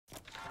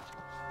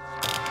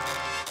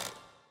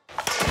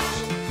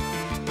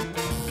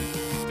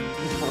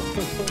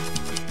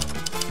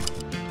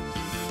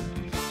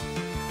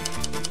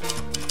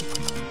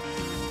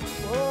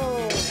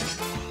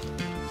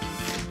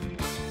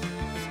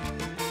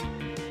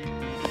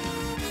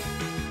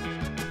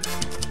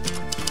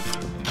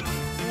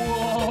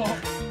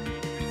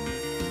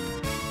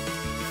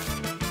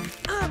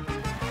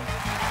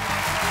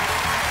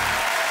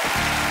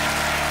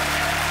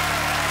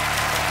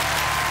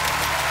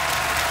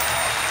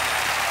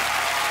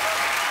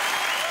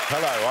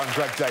Hello, I'm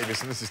Greg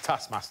Davies and this is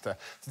Taskmaster.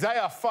 Today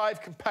our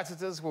 5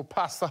 competitors will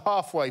pass the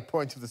halfway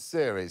point of the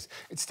series.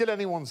 It's still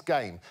anyone's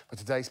game, but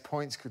today's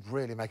points could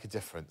really make a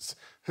difference.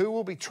 Who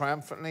will be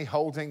triumphantly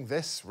holding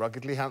this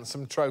ruggedly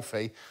handsome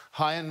trophy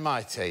high and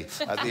mighty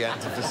at the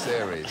end of the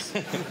series?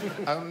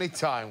 Only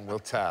time will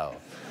tell.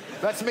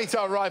 Let's meet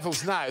our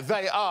rivals now.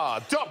 They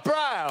are Doc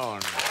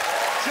Brown,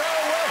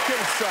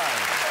 Wilkinson,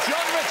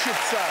 Jon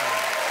Richardson,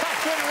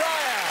 Katherine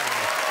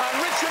and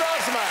Richard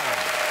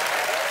Osman.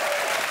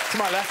 To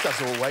my left, as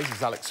always,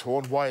 is Alex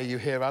Horne. Why are you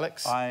here,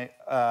 Alex?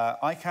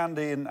 Eye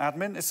candy and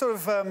admin. It's sort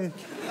of...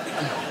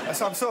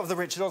 so I'm sort of the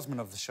Richard Osman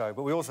of the show,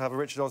 but we also have a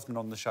Richard Osman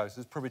on the show, so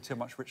there's probably too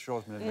much Richard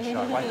Osman in the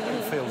show.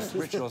 It feels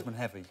Richard Osman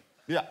heavy.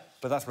 Yeah.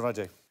 But that's what I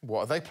do.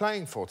 What are they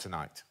playing for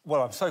tonight?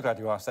 Well, I'm so glad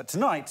you asked that.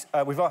 Tonight,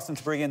 we've asked them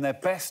to bring in their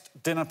best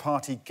dinner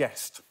party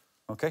guest.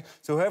 OK?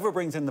 So whoever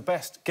brings in the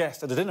best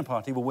guest at a dinner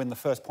party will win the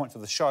first points of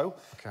the show.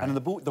 OK. And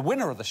the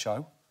winner of the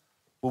show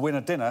will win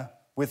a dinner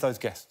with those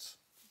guests.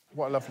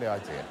 What a lovely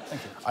idea.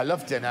 Thank you. I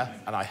love dinner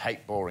and I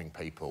hate boring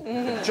people.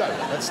 Joe,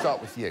 let's start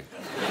with you.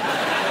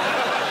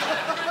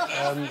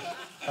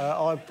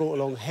 I brought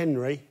along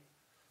Henry,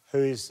 who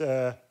is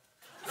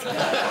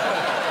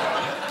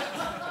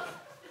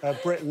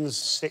Britain's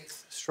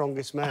 6th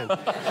strongest man.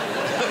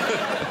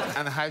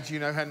 And how do you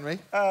know Henry?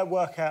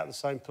 Work out at the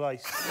same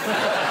place.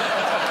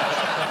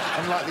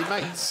 Unlikely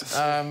mates.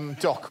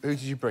 Doc, who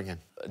did you bring in?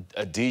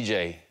 A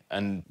DJ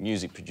and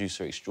music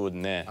producer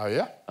extraordinaire. Oh,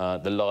 yeah?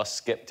 The Last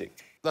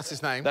Skeptic. That's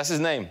his name? That's his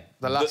name.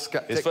 The Last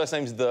Skeptic. His first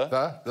name's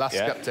The Last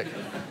Skeptic.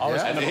 I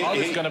was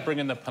going to bring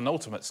in the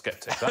penultimate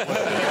skeptic. That would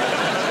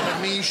have...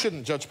 I mean, you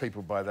shouldn't judge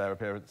people by their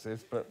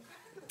appearances, but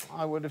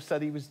I would have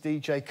said he was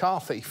DJ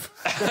Car Thief.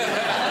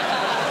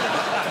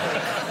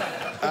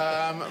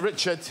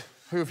 Richard,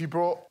 who have you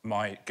brought?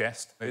 My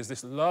guest is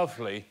this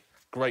lovely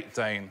Great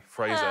Dane,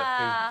 Fraser,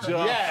 who's just the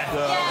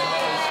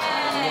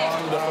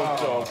most wonderful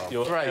dog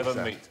you'll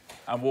ever meet,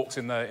 and walks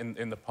in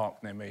the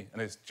park near me,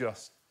 and is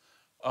just...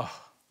 Oh,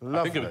 lovely.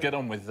 I think it would get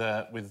on with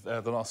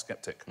the Last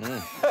Skeptic.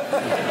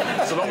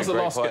 So long as the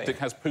Last Skeptic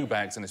has poo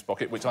bags in his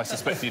pocket, which I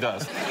suspect he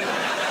does.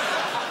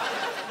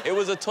 It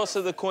was a toss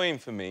of the coin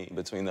for me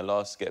between the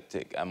Last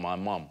Skeptic and my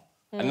mum.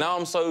 And now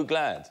I'm so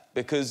glad,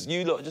 because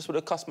you lot just would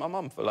have cussed my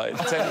mum for, like,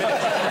 10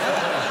 minutes.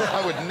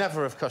 I would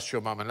never have cussed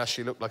your mum unless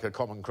she looked like a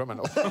common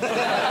criminal.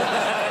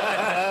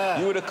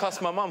 You would have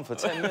cussed my mum for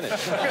 10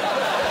 minutes.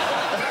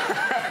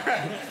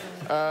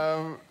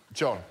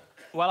 John.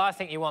 Well, I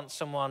think you want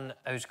someone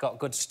who's got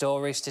good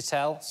stories to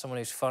tell, someone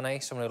who's funny,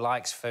 someone who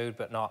likes food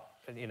but not,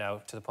 you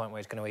know, to the point where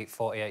he's going to eat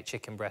 48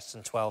 chicken breasts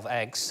and 12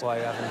 eggs while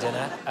you're having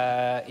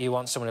dinner. You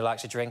want someone who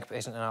likes to drink but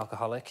isn't an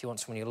alcoholic. You want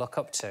someone you look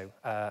up to.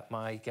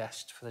 My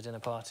guest for the dinner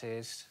party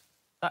is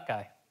that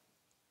guy.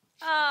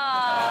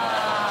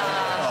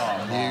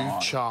 You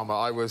charmer.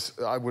 I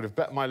would have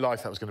bet my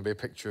life that was going to be a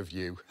picture of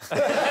you.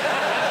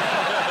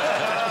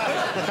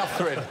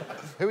 Katherine,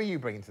 who are you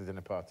bringing to the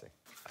dinner party?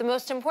 The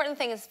most important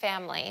thing is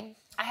family.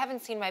 I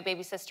haven't seen my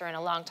baby sister in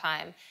a long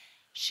time.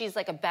 She's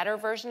like a better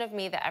version of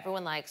me that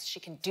everyone likes. She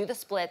can do the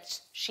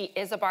splits. She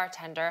is a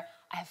bartender.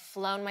 I have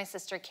flown my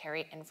sister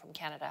Carrie in from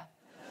Canada.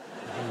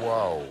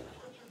 Whoa.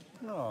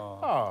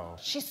 Oh.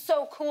 She's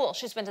so cool.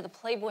 She's been to the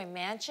Playboy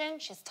Mansion.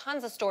 She has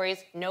tons of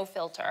stories, no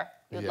filter.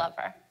 You'd love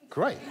her.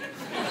 Great.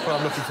 Well,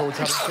 I'm looking forward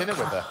to having dinner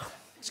with her.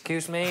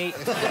 Excuse me.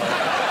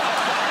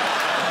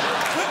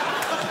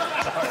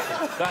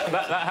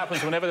 That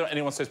happens whenever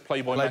anyone says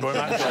Playboy Mansion.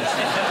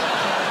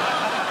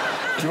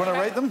 Do you want to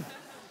rate them?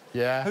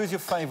 Yeah. Who's your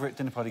favourite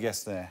dinner party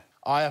guest there?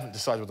 I haven't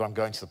decided whether I'm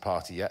going to the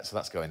party yet, so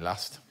that's going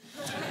last.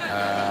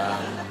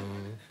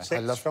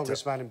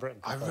 Strongest man in Britain.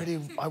 I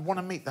want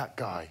to meet that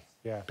guy.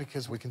 Yeah.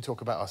 Because we can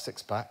talk about our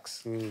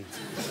six-packs.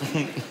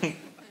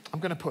 I'm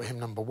going to put him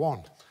number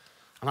 1.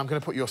 And I'm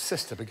going to put your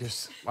sister,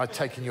 because I've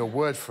taken your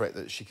word for it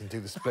that she can do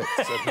the splits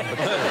at number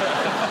 2.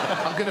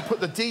 I'm going to put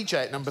the DJ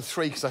at number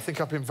 3, because I think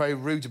I've been very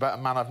rude about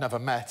a man I've never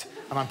met.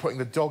 And I'm putting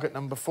the dog at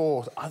number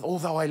 4.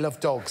 Although I love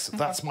dogs,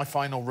 that's my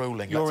final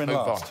ruling. Let's move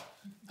on.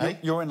 Hey?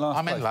 You're in last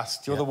I'm place. in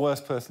last, You're the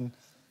worst person.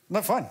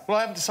 No, fine. Well,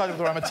 I haven't decided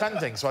whether I'm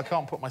attending, so I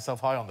can't put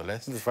myself high on the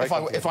list. If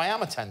I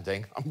am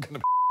attending, I'm going to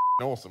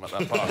be awesome at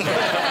that party.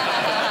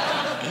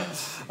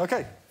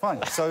 OK,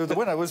 fine. So the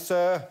winner was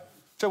Joe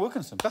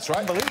Wilkinson. That's right.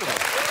 Unbelievable.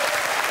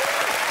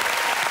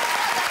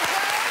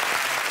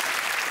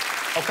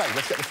 OK,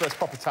 let's get the first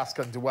proper task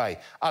underway.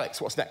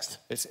 Alex, what's next?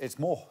 It's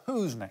more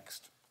who's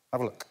next. Have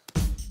a look.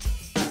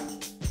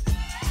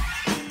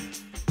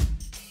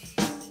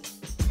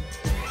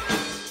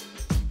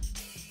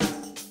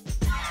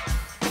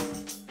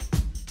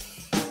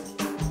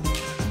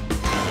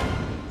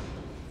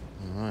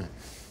 All right.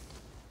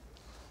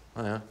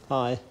 Hiya.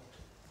 Hi.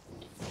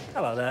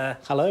 Hello there.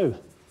 Hello.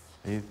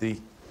 Are you the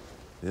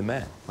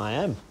mayor? I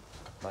am.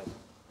 Like,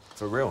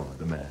 for real,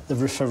 the mayor? For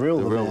real,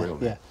 the real, mayor. real.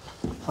 Yeah.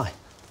 Hi.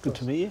 Good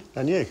to meet you.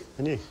 And you.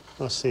 And you.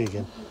 Nice to see you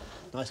again.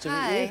 Nice to meet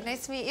you. Hi,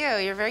 nice to meet you.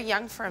 You're very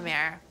young for a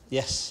mayor.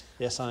 Yes.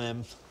 Yes, I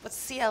am.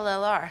 What's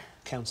CLLR?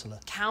 Councillor.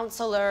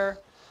 Councillor.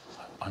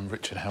 I'm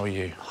Richard. How are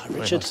you? Hi, Very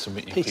Richard. nice to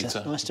meet you,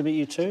 Peter. Nice to meet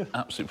you too.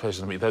 Absolute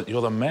pleasure to meet you.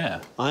 You're the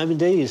mayor. I am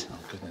indeed. Oh,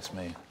 goodness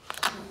me.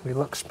 We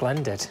look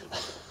splendid.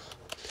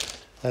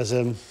 How's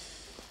your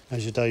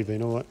day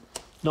been? All right?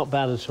 Not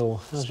bad at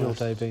all. How's your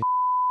day been?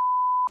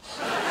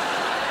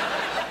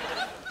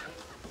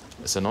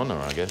 It's an honour,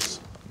 I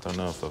guess. I don't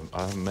know if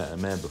I haven't met a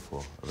mayor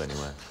before of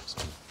anywhere.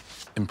 So.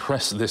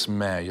 Impress this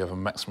mayor. You have a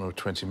maximum of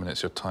 20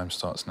 minutes. Your time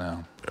starts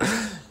now. You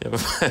have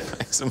a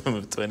maximum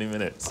of 20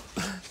 minutes.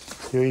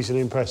 You're easily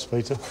impressed,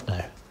 Peter? No.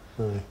 No.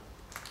 Oh,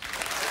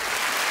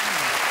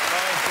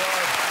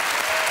 God.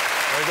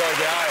 We've got to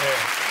get out of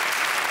here.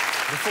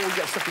 Before we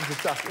get stuck into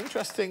stuff,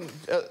 interesting,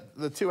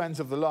 the two ends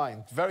of the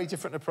line, very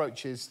different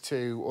approaches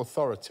to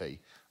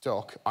authority.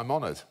 Doc, I'm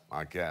honoured,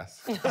 I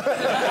guess.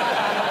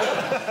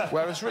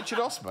 Whereas Richard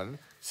Osman,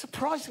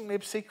 surprisingly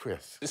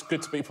obsequious. It's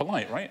good to be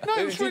polite, right? No,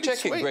 If you really check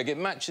sweet. it, Greg, it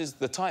matches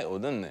the title,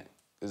 doesn't it?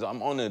 Because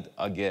I'm honoured,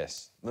 I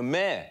guess. The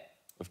Mayor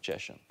of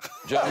Chesham. Do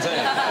you know what I'm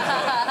saying?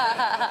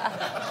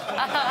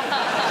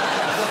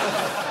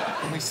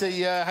 Can we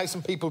see how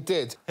some people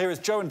did? Here is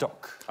Joe and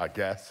Doc. I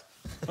guess.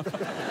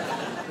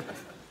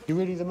 You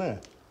really the mayor?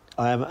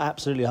 I am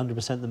absolutely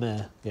 100% the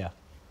mayor, yeah.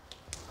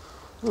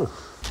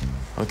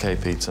 OK,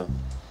 Peter.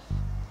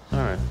 All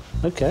right.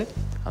 OK.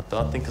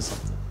 I'll think of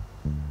something.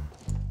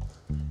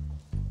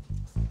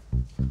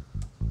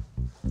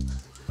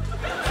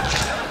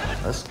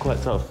 That's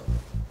quite tough.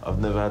 I've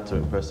never had to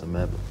impress a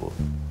mayor before.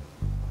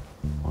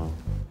 Wow.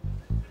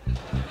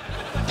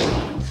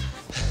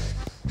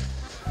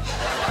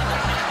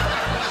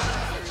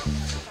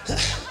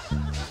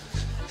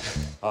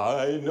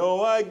 I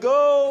know I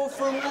go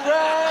from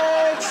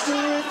rags to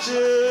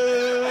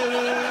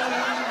riches.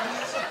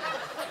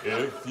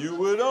 If you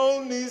would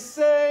only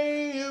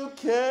say you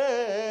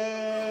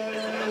can.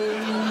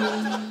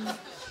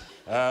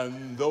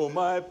 And though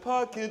my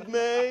pocket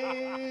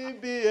may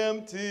be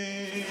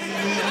empty,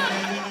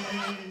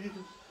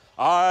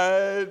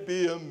 I'd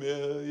be a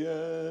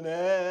millionaire.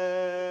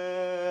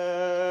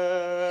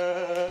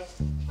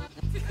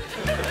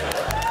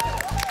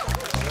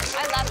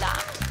 I love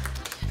that.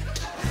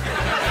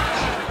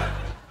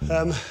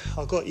 I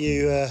got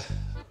you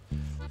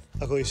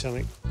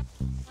something.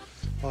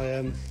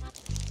 I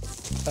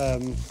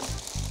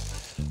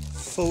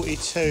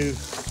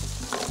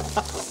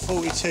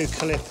 42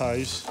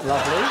 Calippos.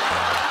 Lovely.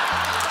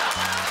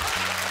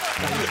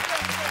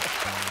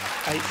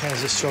 8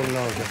 cans of strong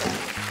lager.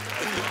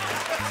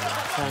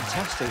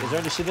 Fantastic. Is there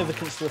any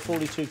significance to the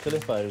 42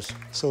 Calippos?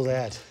 That's all they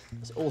had.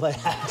 That's all they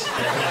had.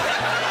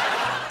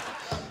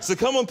 So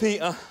come on,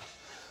 Peter.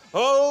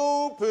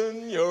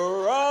 Open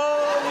your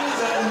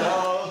arms and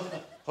I'll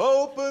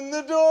open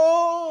the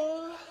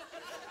door.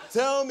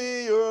 Tell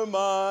me you're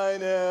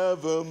mine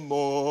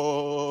evermore.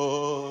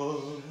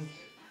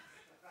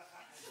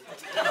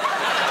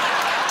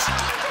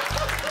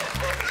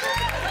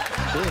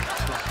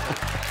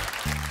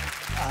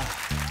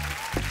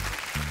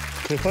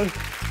 Calippo?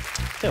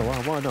 Yeah,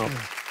 why not?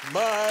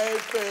 My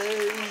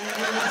face.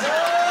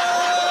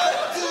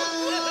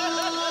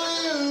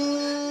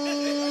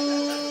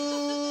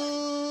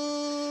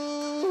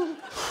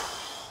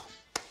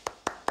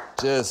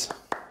 Cheers.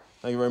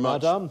 Thank you very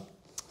much. Well done.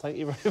 Thank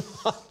you very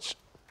much.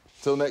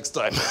 Till next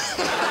time.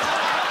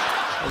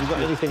 Have you got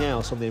anything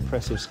else on the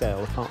impressive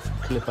scale apart from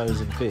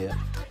Calippos and beer?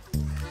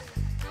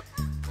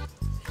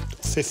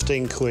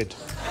 15 quid.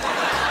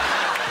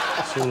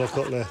 That's all I've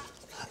got there.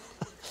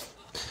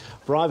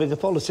 Bribing a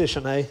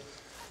politician, eh?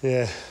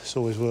 Yeah, it's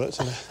always worked,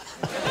 hasn't it?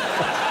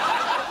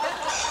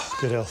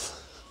 Good health.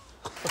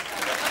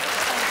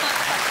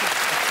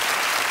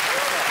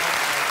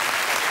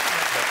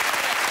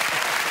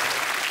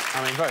 I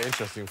mean, very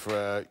interesting for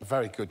a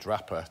very good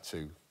rapper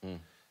to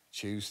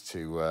choose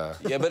to...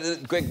 Yeah, but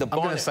Greg, the I'm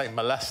going to Barnet... say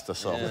molest a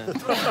song. Yeah.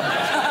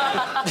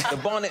 The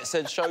Barnet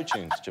said show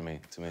tunes to me,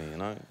 you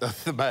know?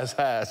 The mayor's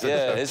hair.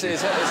 Yeah, his hair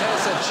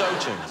said show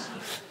tunes.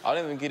 I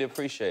don't think he'd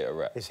appreciate a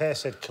rap. His hair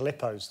said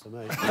Calippos to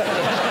me.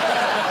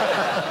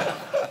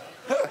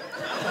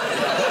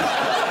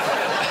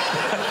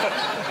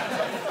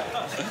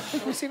 Who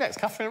can we see next?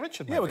 Katherine and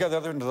Richard? Yeah, we'll go the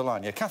other end of the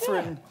line. Yeah,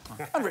 Katherine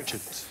and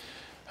Richard.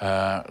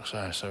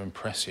 So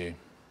impress you.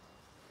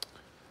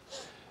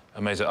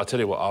 Amazing. I'll tell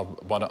you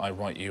what, why don't I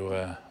write you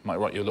a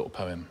little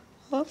poem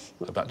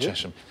about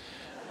Chesham.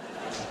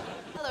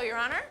 Hello, Your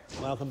Honor.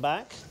 Welcome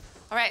back.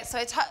 All right, so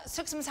I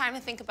took some time to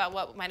think about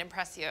what might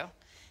impress you.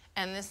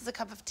 And this is a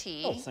cup of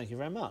tea. Oh, thank you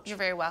very much. You're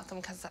very welcome,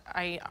 because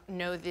I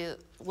know the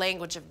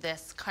language of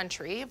this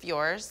country of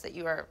yours that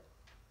you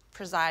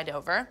preside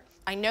over.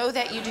 I know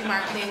that you do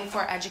marketing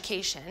for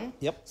education.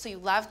 Yep. So you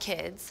love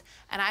kids.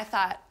 And I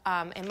thought,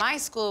 in my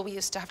school, we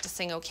used to have to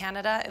sing O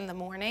Canada in the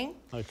morning.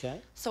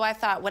 OK. So I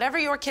thought, whatever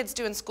your kids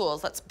do in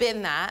schools, let's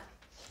bin that.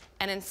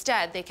 And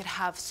instead, they could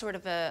have sort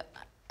of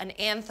an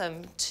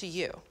anthem to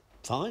you.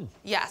 Fine.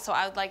 Yeah, so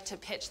I would like to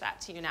pitch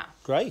that to you now.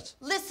 Great.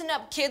 Listen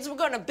up, kids, we're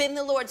gonna bin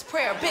the Lord's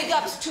Prayer. Big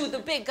ups to the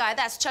big guy,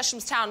 that's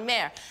Chesham's town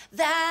mayor.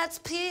 That's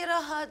Peter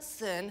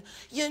Hudson.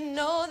 You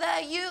know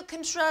that you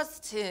can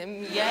trust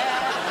him,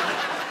 yeah.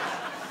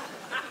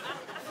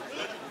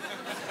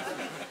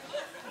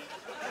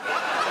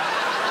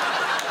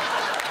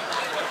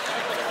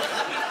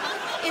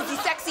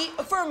 sexy,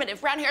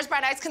 affirmative. Brown hair's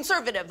bright eyes,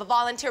 conservative. A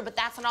volunteer, but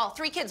that's not all.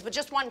 3 kids, but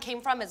just one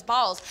came from his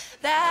balls.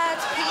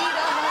 That's Peter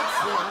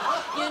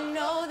Hudson. You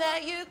know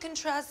that you can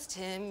trust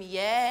him,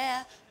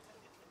 yeah.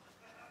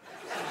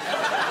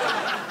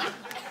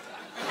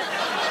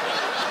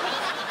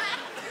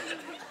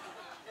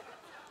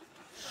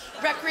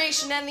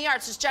 Recreation and the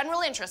arts, his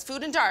general interest,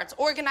 food and darts.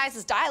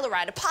 Organizes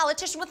dial-a-ride, a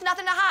politician with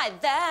nothing to hide.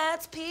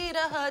 That's Peter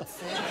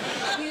Hudson.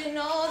 You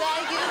know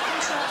that you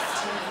can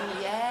trust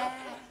him, yeah.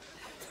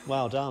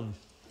 Well done.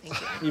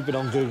 Thank you. You've been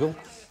on Google.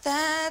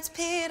 That's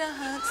Peter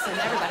Hudson.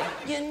 Everybody.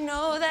 You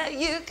know that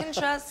you can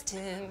trust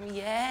him,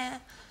 yeah.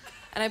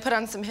 And I put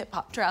on some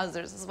hip-hop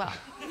trousers as well.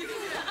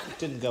 It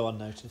didn't go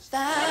unnoticed.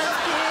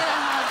 That's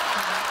Peter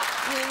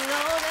Hudson. You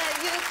know that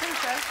you can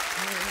trust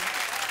him.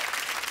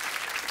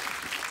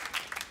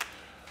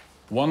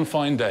 One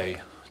fine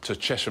day to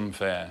Chesham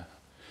Fair,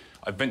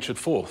 I ventured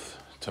forth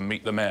to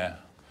meet the mayor.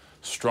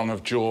 Strong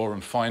of jaw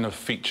and fine of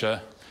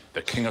feature,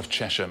 the King of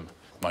Chesham,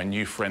 my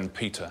new friend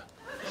Peter.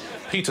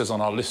 Peter's on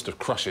our list of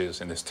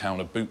crushes in this town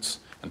of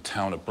boots and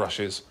town of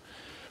brushes.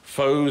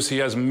 Foes he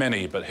has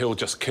many, but he'll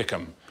just kick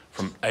 'em.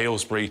 From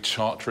Aylesbury,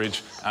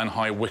 Chartridge and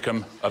High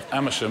Wycombe. Of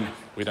Amersham,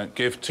 we don't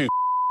give two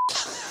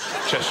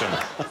Chesham,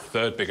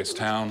 3rd biggest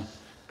town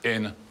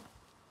in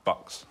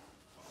Bucks.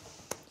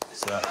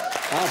 So,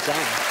 Well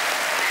done.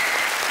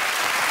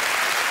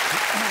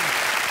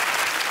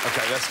 OK,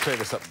 let's clear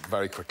this up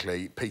very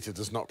quickly. Peter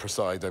does not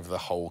preside over the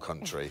whole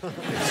country.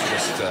 It's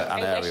just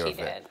an area of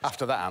it.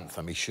 After that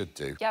anthem, he should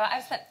do. Yeah, but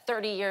I've spent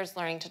 30 years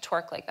learning to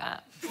twerk like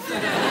that.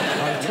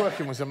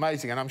 Twerking was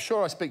amazing, and I'm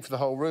sure I speak for the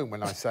whole room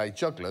when I say,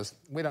 jugglers,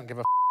 we don't give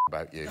a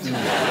about you.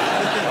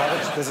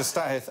 There's a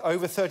stat here.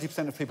 Over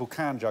 30% of people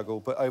can juggle,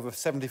 but over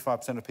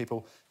 75% of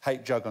people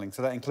hate juggling.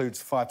 So that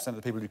includes 5% of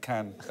the people who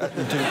can do.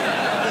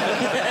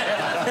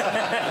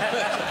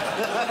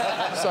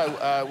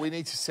 So we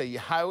need to see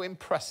how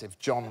impressive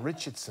Jon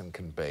Richardson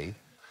can be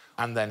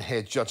and then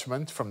hear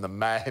judgment from the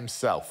mayor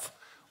himself.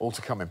 All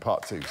to come in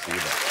part 2. See you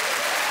then.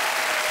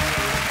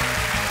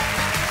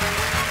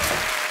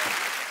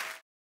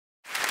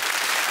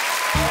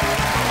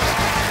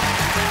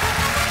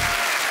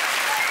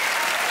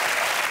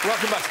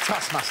 Welcome back to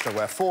Taskmaster,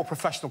 where 4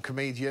 professional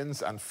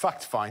comedians and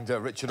fact-finder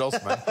Richard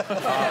Osman are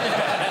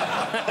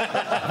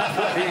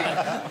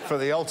playing for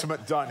the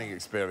ultimate dining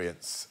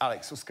experience.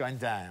 Alex, what's going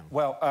down?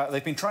 Well,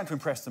 they've been trying to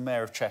impress the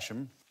Mayor of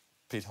Chesham,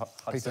 Peter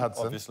Hudson,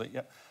 obviously,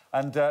 yeah.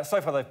 And so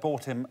far they've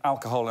bought him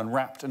alcohol and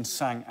rapped and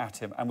sang at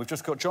him, and we've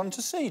just got Jon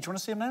to see. Do you want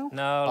to see him now?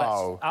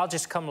 No, I'll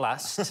just come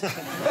last. No,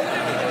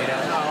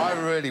 I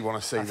really want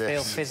to see this. I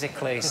feel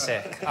physically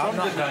sick. I'm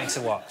not going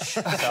to watch,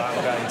 so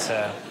I'm going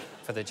to...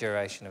 for the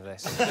duration of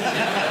this. Oh,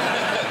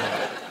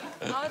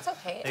 it's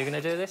OK. Are you going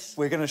to do this?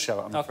 We're going to show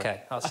it, I'm afraid.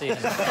 OK, I'll see you.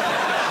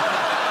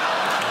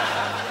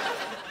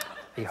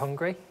 Are you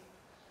hungry?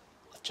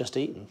 I've just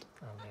eaten.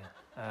 Oh,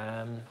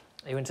 yeah.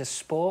 Are you into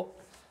sport?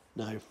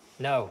 No.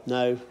 No?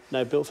 No,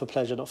 built for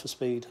pleasure, not for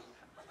speed.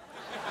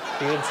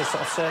 Are you into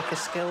sort of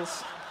circus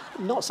skills?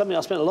 Not something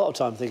I spent a lot of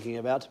time thinking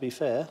about, to be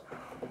fair.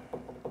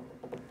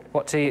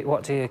 What do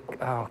you...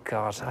 Oh,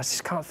 God, I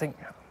just can't think...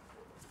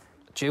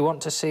 Do you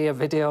want to see a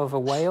video of a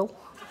whale?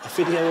 A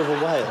video of a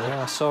whale?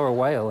 Yeah, I saw a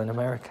whale in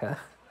America.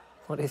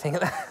 What do you think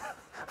of that?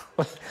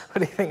 What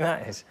do you think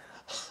that is?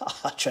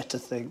 I tried to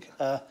think.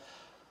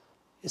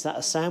 Is that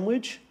a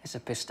sandwich? It's a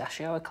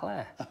pistachio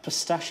eclair. A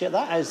pistachio?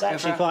 That is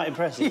actually quite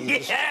impressive.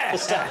 Yeah!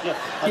 Pistachio.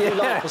 I do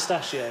like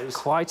pistachios.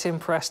 Quite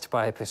impressed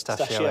by a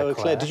pistachio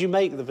eclair. Did you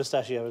make the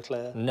pistachio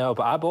eclair? No,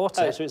 but I bought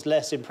it. Oh, so it's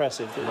less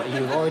impressive. But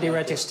you've already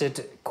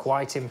registered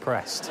quite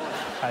impressed.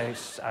 I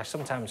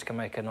sometimes can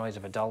make a noise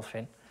of a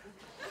dolphin.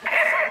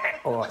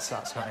 Oh, that's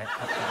not it.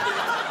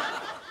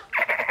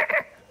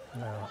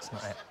 No, that's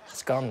not it.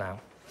 It's gone now,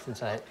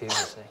 since I ate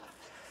previously.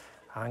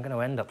 I'm going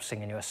to end up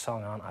singing you a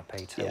song, aren't I,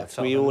 Peter? Yeah,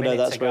 we all know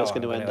that's where it's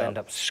going to end up. I'm going to end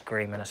up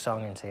screaming a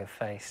song into your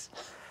face.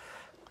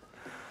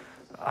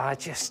 I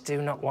just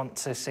do not want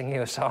to sing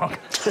you a song.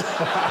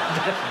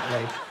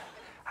 Definitely.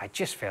 I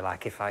just feel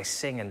like if I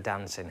sing and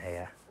dance in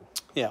here,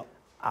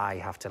 I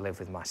have to live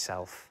with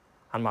myself,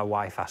 and my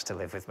wife has to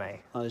live with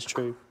me. That is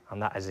true. And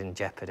that is in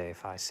jeopardy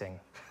if I sing.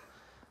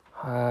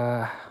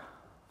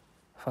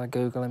 If I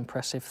Google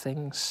impressive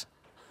things...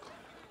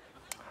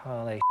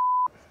 Holy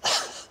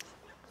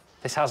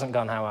This hasn't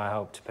gone how I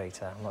hoped,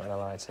 Peter. I'm not going to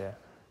lie to you.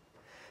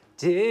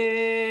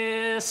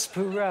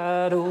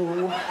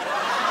 Desperado,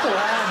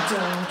 why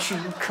don't you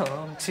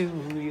come to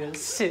your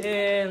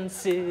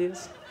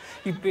senses?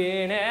 You've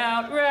been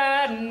out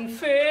riding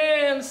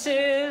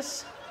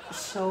fences for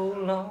so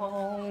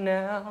long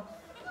now,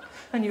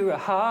 and you're a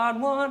hard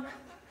one.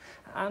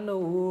 I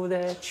know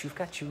that you've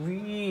got your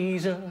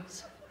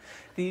reasons.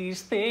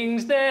 These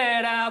things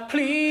that are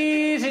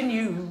pleasing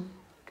you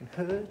can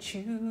hurt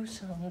you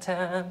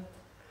sometime.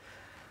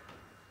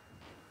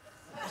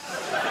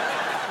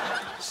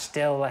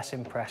 Still less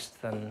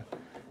impressed than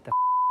the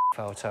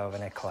photo of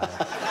an eclair.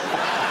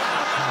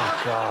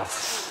 Oh, God.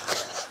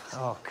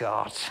 Oh,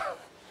 God.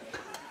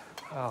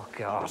 Oh,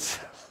 God.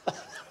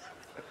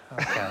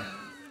 OK.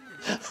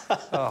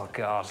 Oh,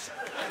 God.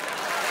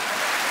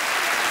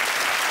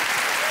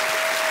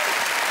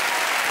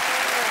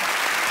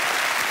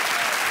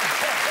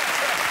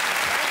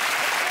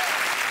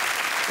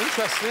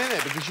 Interesting, isn't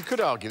it? Because you could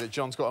argue that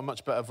Jon's got a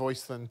much better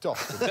voice than Doc.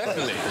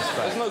 Definitely.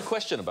 There's no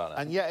question about it.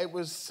 And yet it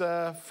was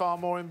far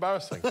more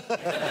embarrassing.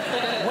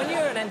 When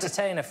you're an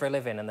entertainer for a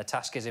living and the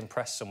task is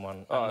impress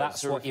someone, and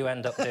that's what you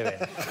end up doing,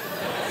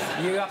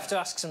 you have to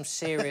ask some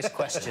serious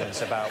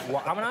questions about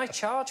what... I mean, I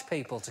charge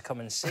people to come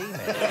and see me.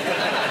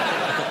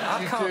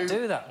 I can't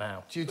do that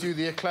now. Do you do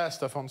the Eclair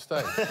stuff on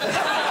stage?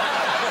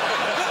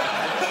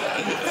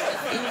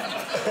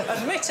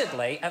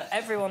 Admittedly, of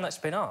everyone that's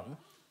been on,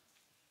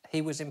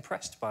 he was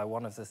impressed by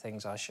one of the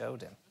things I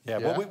showed him. Yeah,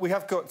 well, we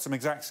have got some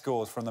exact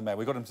scores from the Mayor.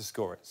 We got him to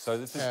score it. So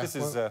this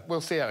is... We'll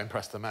see how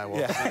impressed the Mayor was.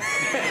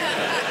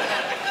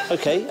 Yeah.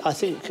 OK, I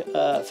think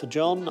for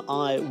Jon,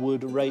 I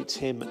would rate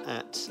him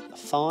at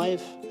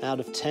 5 out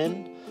of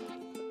 10.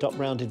 Doc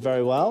rounded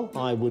very well.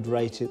 I would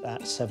rate it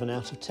at 7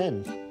 out of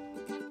 10.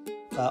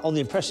 On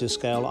the impressive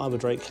scale, I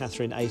would rate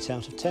Katherine 8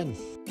 out of 10.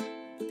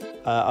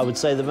 I would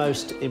say the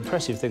most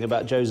impressive thing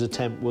about Joe's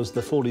attempt was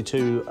the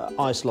 42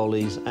 ice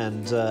lollies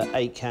and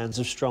 8 cans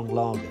of strong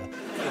lager.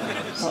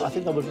 I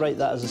think I would rate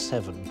that as a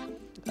 7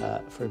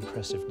 for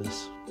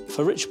impressiveness.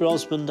 For Richard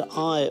Osman,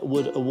 I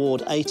would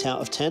award 8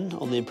 out of 10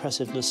 on the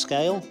impressiveness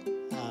scale.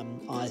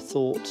 I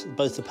thought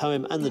both the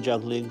poem and the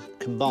juggling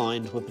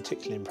combined were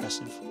particularly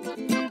impressive.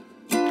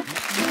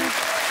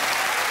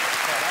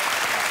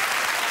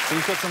 So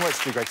you've got some work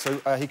to do, Greg.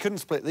 So he couldn't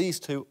split these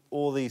two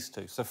or these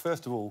two. So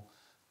first of all,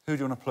 who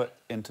do you want to put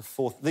into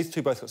fourth? These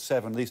two both got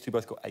 7, these two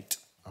both got 8.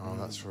 Oh,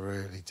 that's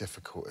really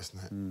difficult, isn't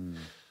it?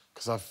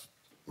 Because I've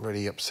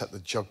really upset the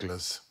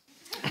jugglers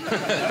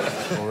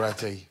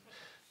already.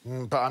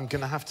 But I'm going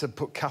to have to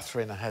put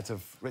Katherine ahead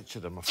of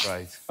Richard, I'm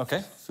afraid.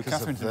 OK, so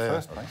Katherine's in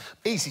first place.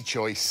 Easy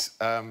choice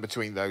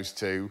between those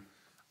two.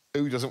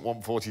 Who doesn't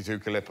want 42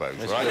 Calippos,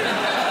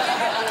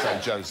 right? So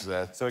Joe's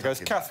there. So it goes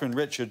Katherine,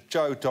 Richard,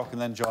 Joe, Doc,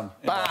 and then Jon.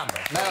 Bam!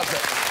 Nailed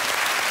it.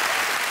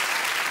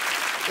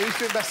 Who's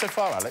doing best so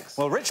far, Alex?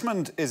 Well,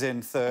 Richmond is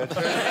in third.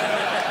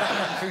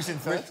 Who's in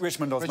third?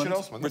 Richmond Osman. Richard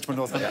Osman. Richmond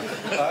Osman.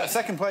 Yeah.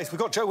 Second place, we've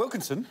got Joe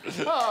Wilkinson.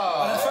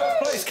 Oh. And in first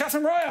place,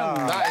 Katherine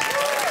Ryan. That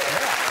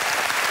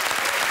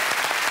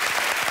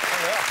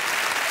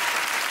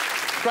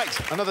is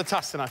great. Another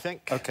task, then, I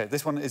think. OK,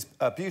 this one is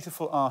a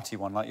beautiful, arty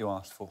one, like you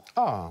asked for.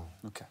 Oh.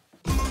 OK.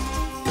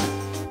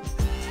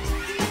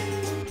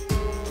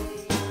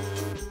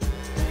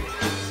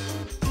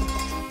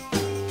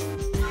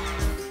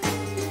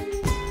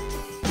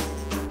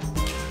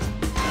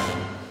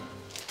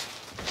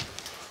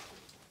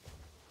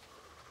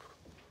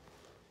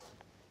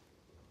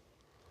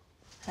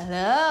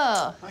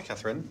 Hello. Hi,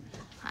 Katherine.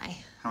 Hi.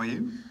 How are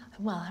you?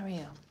 I'm well, how are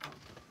you?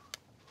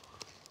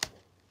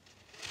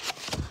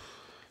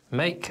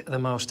 Make the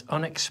most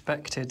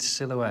unexpected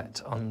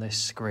silhouette on this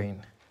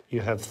screen. You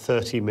have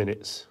 30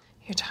 minutes.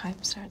 Your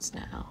time starts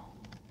now.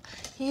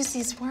 Use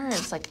these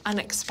words like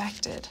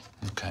unexpected.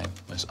 OK,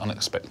 most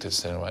unexpected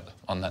silhouette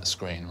on that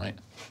screen, right?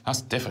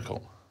 That's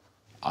difficult.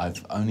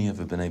 I've only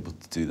ever been able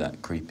to do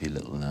that creepy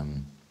little,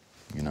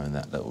 you know,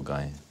 that little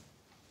guy.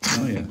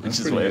 Oh, yeah, Which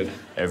is where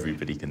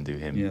everybody can do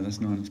him. Yeah,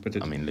 that's not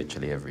unexpected. I mean,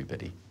 literally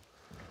everybody.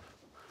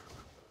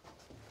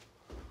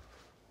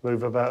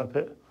 Move about a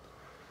bit.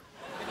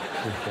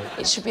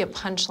 It should be a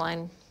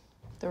punchline,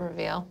 the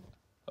reveal.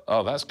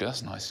 Oh, that's good.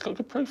 That's nice. He's got a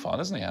good profile,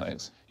 doesn't he,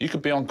 Alex? You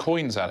could be on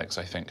coins, Alex,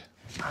 I think.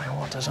 I mean,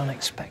 what does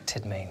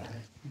unexpected mean?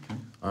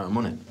 All right, I'm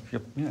on it.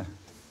 Yep. Yeah.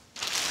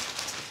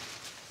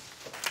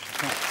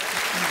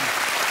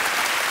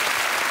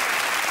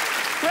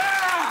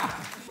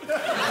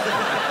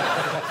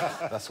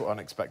 That's what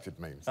unexpected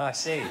means. I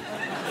see.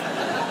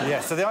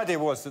 Yeah, so the idea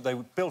was that they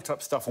built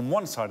up stuff on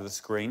one side of the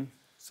screen,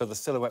 so the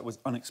silhouette was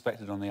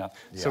unexpected on the other.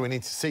 Yeah. So we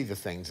need to see the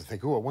things and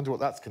think, oh, I wonder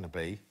what that's going to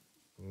be,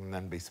 and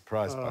then be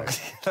surprised by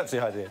it. That's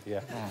the idea,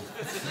 yeah. Do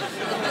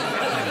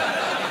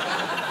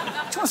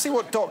you want to see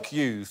what Doc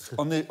used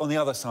on the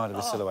other side of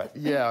the silhouette?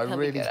 Yeah, I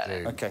really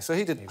do. OK, so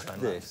he did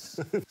this.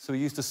 So he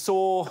used a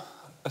saw,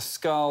 a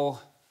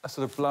skull, a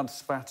sort of blood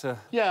spatter.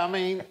 Yeah, I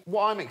mean,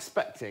 what I'm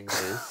expecting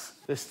is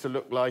this to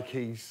look like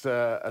he's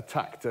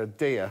attacked a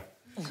deer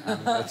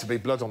and there to be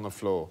blood on the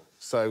floor.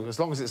 So as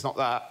long as it's not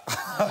that...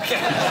 OK.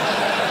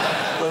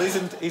 Well,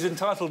 he's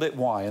entitled it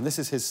Why, and this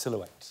is his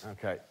silhouette.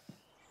 OK.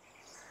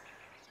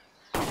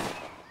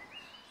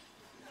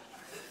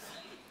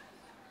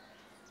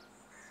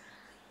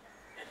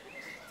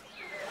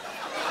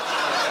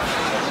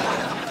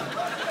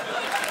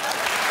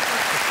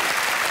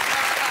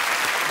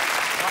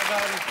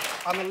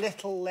 I'm a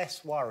little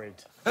less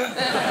worried.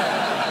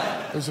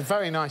 It was a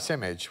very nice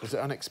image. Was it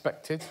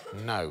unexpected?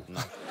 No. Do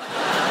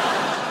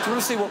you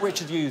want to see what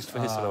Richard used for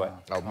his silhouette?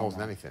 Oh, more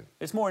than anything.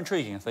 It's more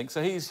intriguing, I think.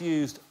 So he's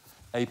used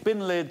a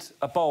bin lid,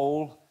 a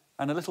bowl,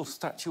 and a little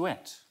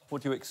statuette.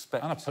 What do you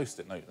expect? And a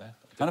Post-it note there.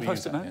 And a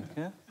Post-it note,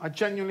 yeah. I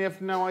genuinely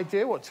have no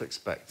idea what to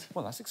expect.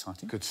 Well, that's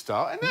exciting. Good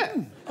start, isn't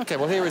it? OK,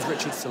 well, here is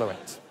Richard's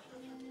silhouette.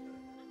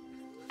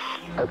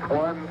 It's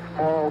one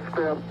small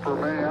step for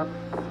man,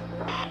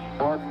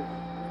 one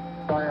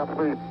giant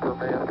leap for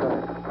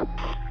mankind.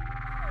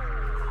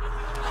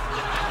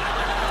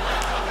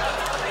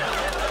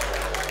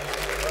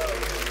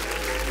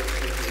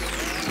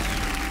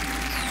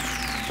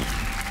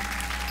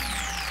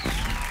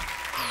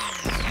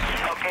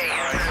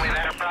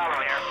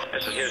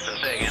 Houston,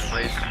 say again,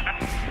 please.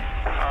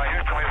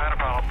 Houston, we've had a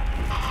problem.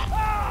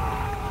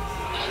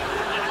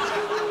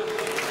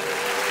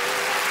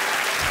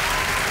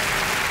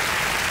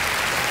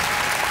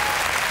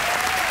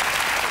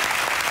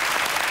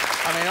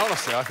 I mean,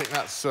 honestly, I think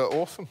that's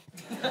awesome.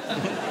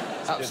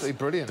 Absolutely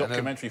brilliant.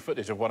 Documentary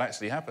footage of what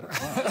actually happened.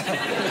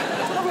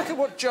 Have a look at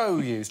what Joe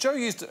used. Joe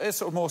used a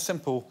sort of more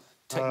simple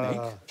technique.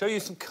 Joe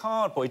used some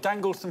cardboard. He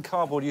dangled some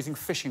cardboard using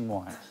fishing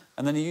wire,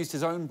 and then he used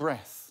his own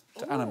breath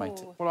to animate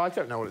it. Well, I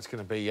don't know what it's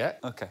going to be yet.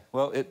 OK,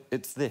 well,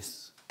 it's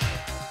this.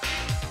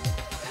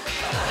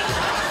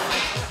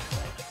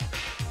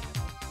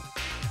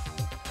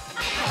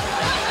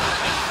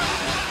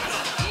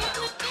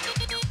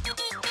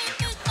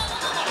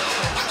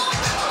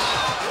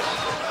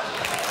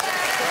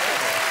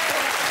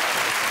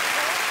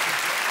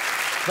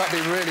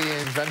 That'd be really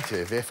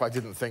inventive if I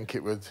didn't think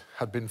it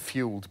had been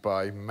fuelled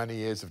by many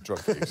years of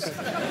drug use.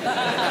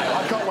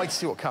 I can't wait to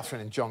see what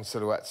Katherine and John's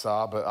silhouettes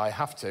are, but I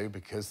have to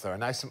because there are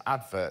now some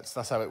adverts.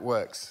 That's how it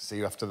works. See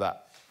you after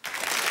that.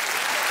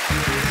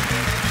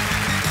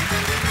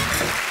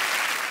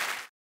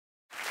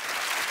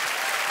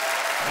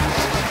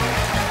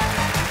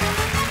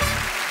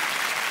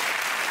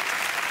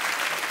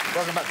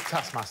 Welcome back to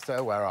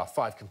Taskmaster, where our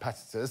 5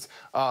 competitors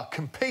are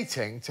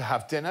competing to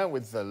have dinner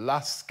with the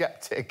last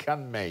sceptic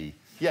and me.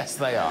 Yes,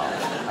 they are.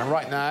 And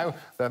right now,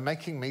 they're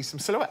making me some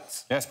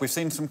silhouettes. Yes, we've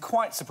seen some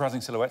quite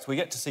surprising silhouettes. We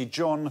get to see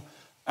John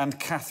and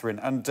Katherine,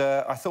 and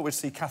I thought we'd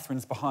see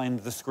Katherine's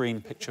behind-the-screen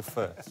picture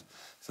first.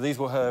 So these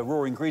were her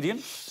raw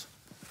ingredients.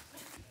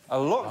 A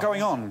lot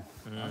going on.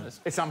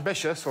 It's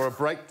ambitious, or a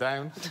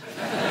breakdown.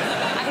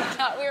 I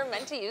thought we were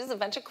meant to use a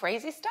bunch of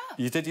crazy stuff.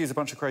 You did use a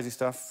bunch of crazy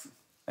stuff.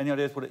 Any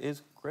ideas what it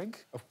is, Greg?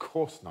 Of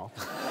course not.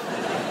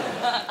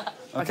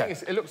 I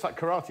think it looks like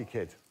Karate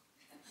Kid.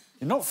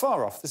 You're not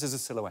far off. This is a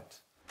silhouette.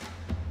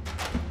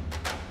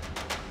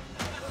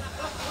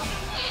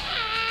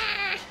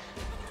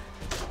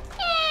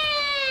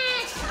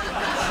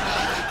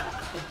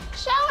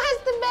 Show us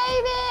the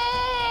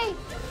baby!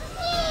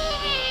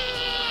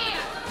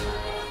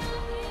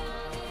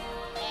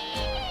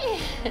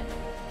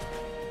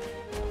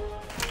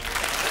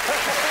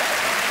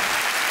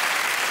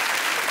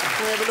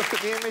 Can we have a look at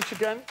the image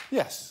again?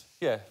 Yes,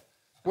 yeah.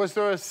 Was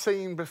there a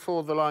scene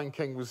before The Lion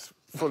King was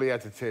fully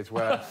edited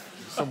where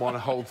someone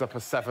holds up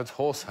a severed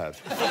horse head?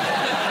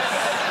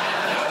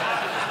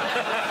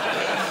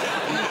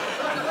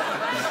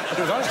 It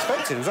was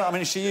unexpected. I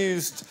mean, she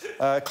used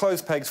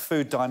clothes pegs,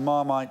 food dye,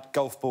 Marmite,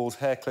 golf balls,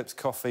 hair clips,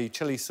 coffee,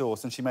 chilli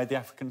sauce, and she made the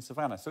African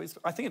savannah. So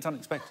I think it's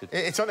unexpected.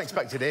 It's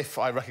unexpected if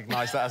I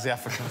recognise that as the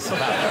African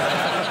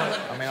savannah.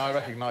 I mean, I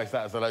recognise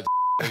that as a load of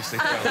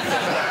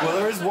Well,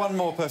 there is one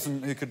more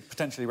person who could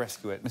potentially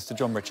rescue it, Mr.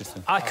 Jon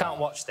Richardson. I can't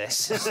watch this.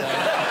 So...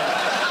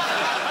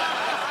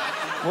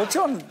 Well,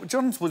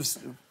 John's was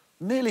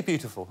nearly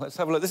beautiful. Let's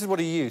have a look. This is what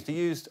he used. He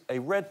used a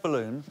red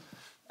balloon,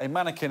 a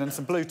mannequin and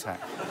some blue tack.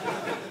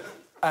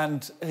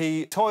 And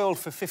he toiled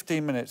for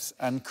 15 minutes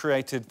and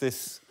created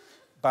this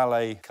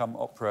ballet come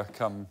opera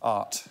come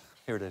art.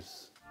 Here it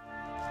is.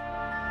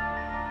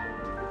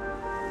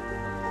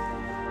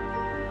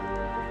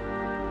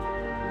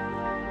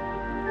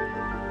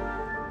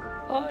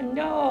 Oh,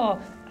 no,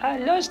 I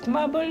lost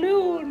my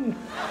balloon.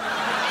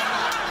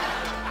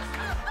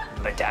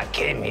 But I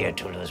came here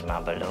to lose my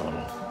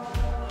balloon.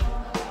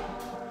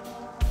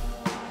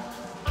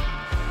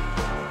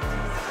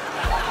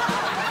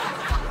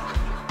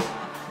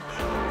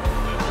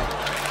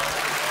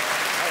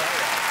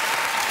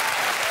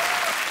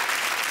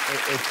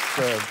 It's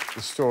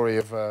the story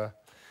of a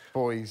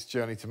boy's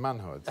journey to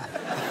manhood.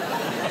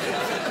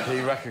 He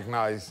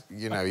recognised,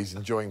 you know, he's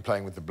enjoying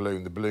playing with the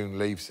balloon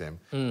leaves him,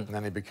 and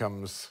then he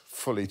becomes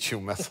fully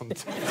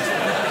tumescent.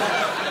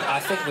 I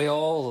think we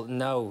all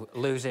know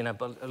losing a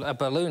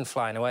balloon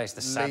flying away is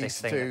the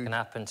saddest thing that can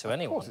happen to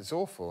anyone. Of course, it's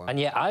awful. And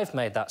yet I've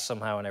made that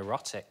somehow an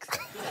erotic,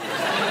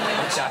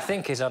 which I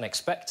think is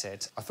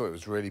unexpected. I thought it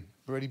was really,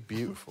 really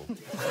beautiful.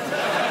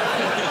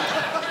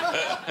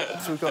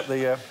 So we've got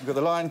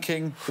the Lion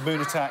King, the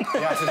moon attack,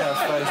 the acid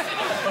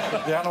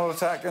aerospace, the animal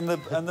attack, and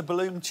the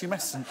balloon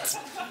tumescent.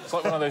 It's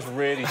like one of those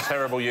really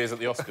terrible years at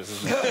the Oscars,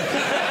 isn't it?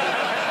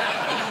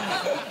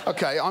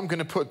 OK, I'm going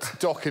to put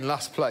Doc in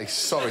last place.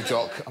 Sorry,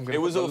 Doc. It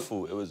was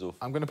awful. It was awful.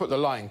 I'm going to put The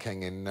Lion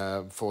King in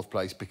 4th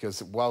place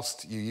because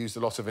whilst you used a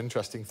lot of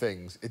interesting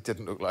things, it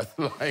didn't look like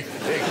The Lion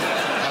King.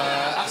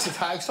 Acid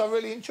House, I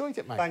really enjoyed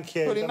it, mate. Thank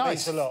you. Really that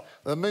nice. means a lot.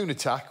 The moon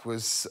attack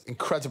was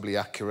incredibly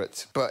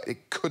accurate, but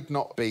it could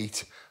not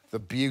beat the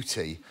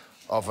beauty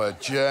of a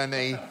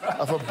journey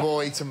of a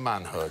boy to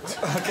manhood.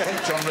 OK.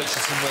 Jon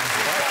Richardson wins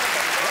it.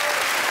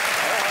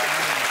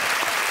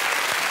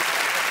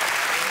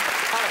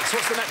 Alex,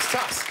 what's the next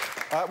task?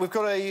 We've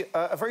got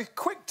a very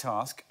quick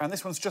task, and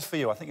this one's just for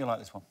you. I think you'll like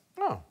this one.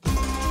 Oh.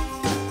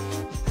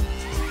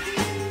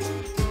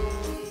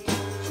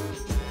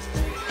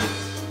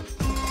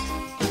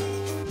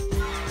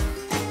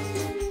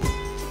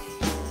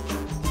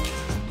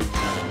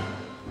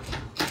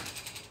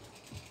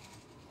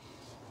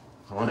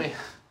 Hi.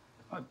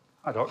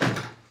 Hi, Doc.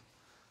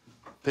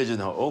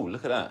 Pigeonhole. Oh,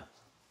 look at that.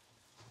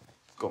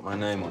 Got my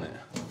name on it.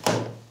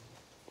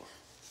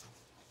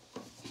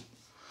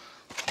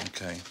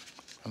 OK.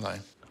 Hello.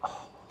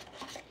 Oh,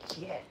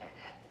 yeah.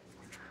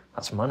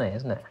 That's money,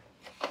 isn't it?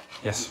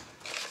 Yes.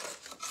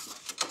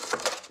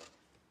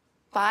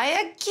 Buy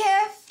a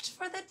gift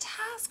for the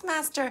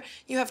Taskmaster.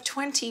 You have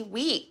 20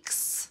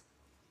 weeks.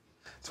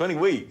 20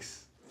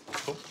 weeks?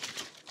 Cool.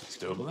 It's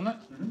doable, isn't it?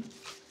 Mm-hmm.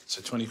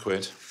 So 20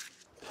 quid.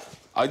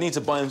 I need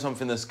to buy him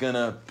something that's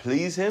gonna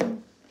please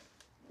him,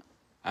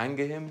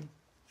 anger him.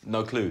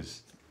 No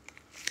clues.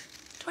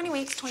 20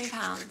 weeks, 20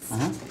 pounds.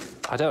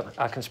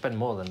 Mm-hmm. I can spend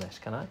more than this,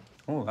 can I?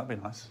 Oh, that'd be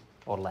nice.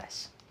 Or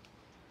less?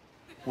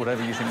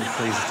 Whatever you think would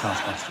please the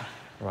Taskmaster.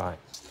 Right.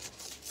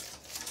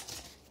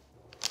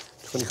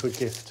 20 quid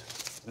gift.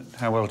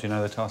 How well do you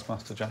know the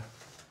Taskmaster, Joe?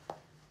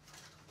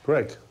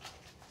 Greg.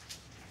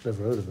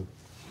 Never heard of him.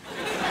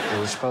 We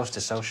were supposed to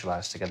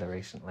socialise together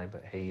recently,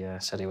 but he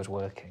said he was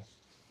working.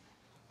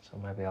 So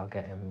maybe I'll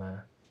get him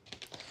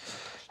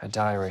a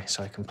diary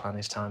so he can plan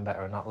his time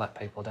better and not let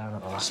people down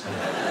at the last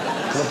minute.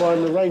 Can I buy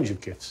him a range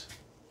of gifts?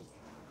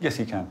 Yes,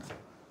 you can.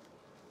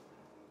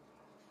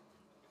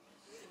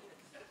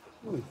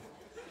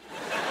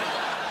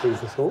 Food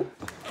for thought.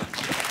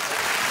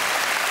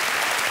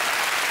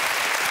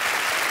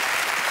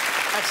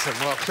 Excellent.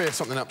 Well, I'll clear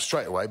something up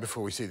straight away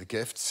before we see the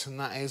gifts, and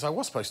that is I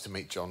was supposed to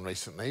meet Jon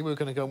recently. We were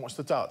going to go and watch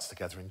the darts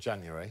together in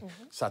January.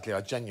 Sadly,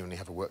 I genuinely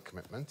have a work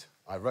commitment.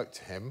 I wrote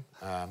to him,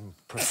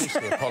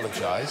 profusely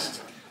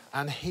apologised,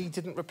 and he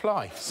didn't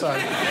reply. So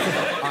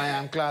I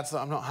am glad that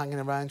I'm not hanging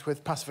around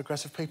with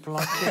passive-aggressive people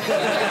like you.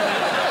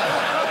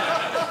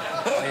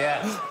 Oh,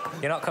 yeah.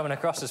 You're not coming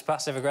across as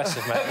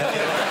passive-aggressive, mate.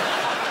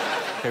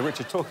 OK,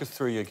 Richard, talk us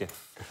through your gift.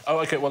 Oh,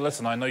 OK, well,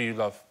 listen, I know you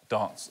love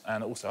darts,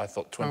 and also I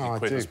thought 20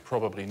 quid is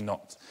probably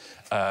not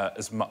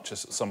as much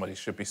as somebody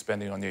should be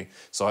spending on you.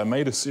 So I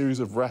made a series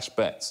of rash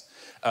bets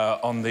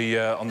on the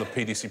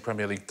PDC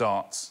Premier League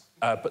darts,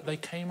 but they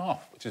came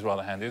off, which is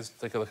rather handy. Let's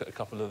take a look at a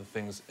couple of the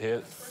things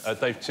here.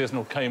 Dave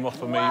Chisnell came off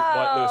for me,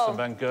 White Lewis and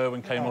Van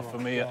Gerwen came off for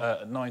me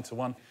at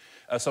 9-1.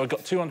 So I got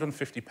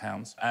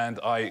 £250, and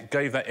I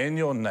gave that in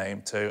your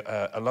name to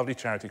a lovely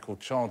charity called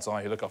Child's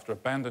Eye, who look after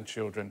abandoned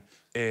children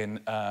in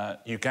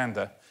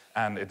Uganda,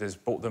 and it has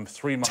bought them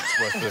 3 months'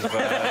 worth of...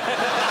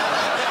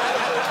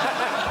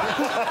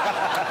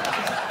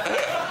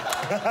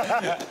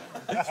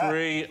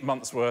 3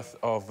 months' worth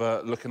of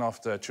looking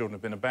after children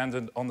who've been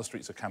abandoned on the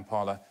streets of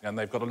Kampala, and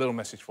they've got a little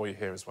message for you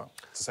here as well,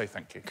 to say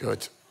thank you.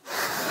 Good.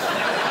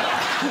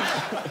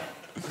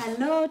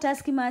 Hello,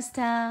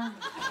 Taskmaster.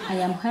 I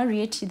am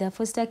Harriet, the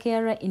foster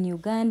carer in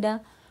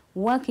Uganda,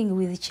 working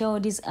with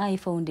Child's Eye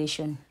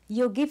Foundation.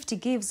 Your gift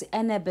gives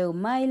Annabelle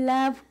my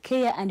love,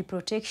 care and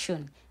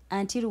protection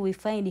until we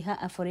find her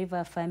a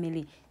forever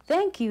family.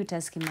 Thank you,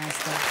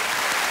 Taskmaster.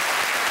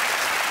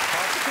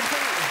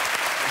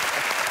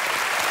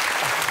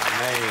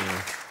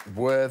 Name.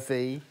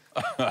 Worthy,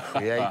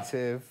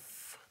 creative.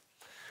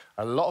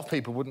 A lot of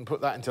people wouldn't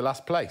put that into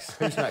last place.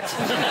 Who's next?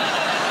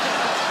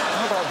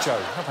 How about Joe?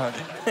 How about...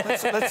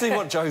 let's see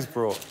what Joe's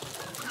brought.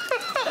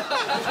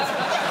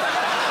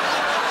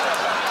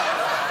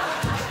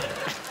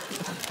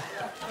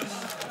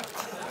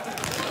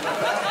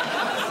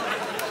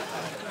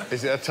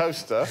 Is it a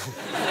toaster?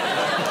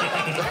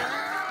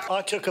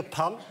 I took a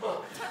punt.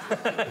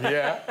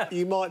 Yeah.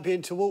 You might be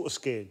into water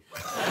skiing.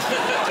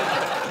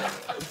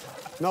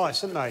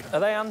 Nice, aren't they? Are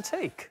they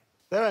antique?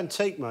 They're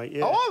antique, mate,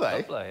 yeah. Oh, are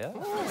they? Lovely, yeah.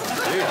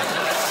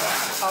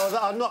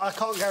 Oh, I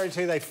can't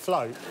guarantee they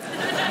float.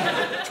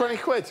 20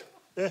 quid.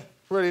 Yeah.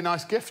 Really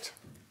nice gift.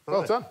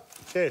 Well done.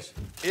 Cheers.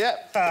 Yeah.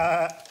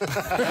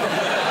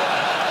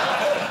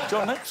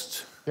 Jon,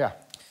 next. Yeah.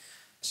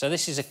 So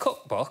this is a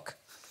cookbook,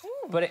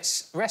 but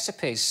it's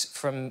recipes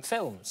from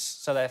films,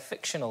 so they're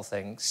fictional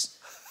things.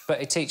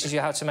 But it teaches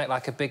you how to make,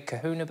 like, a big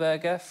kahuna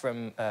burger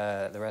from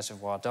the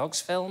Reservoir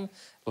Dogs film,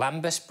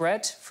 lambus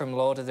bread from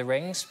Lord of the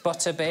Rings,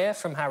 butterbeer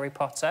from Harry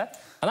Potter,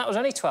 and that was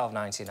only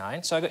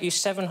 £12.99, so I got you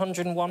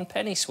 701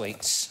 penny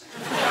sweets.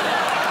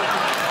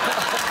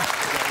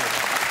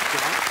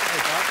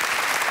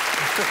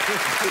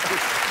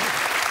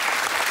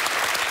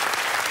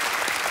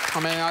 I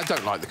mean, I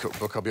don't like the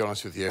cookbook, I'll be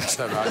honest with you. I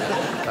don't like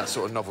that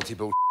sort of novelty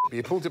bullshit. But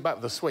you pulled it back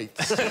with the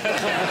sweets.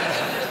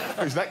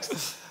 Who's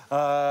next?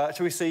 Shall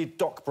we see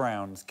Doc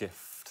Brown's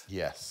gift?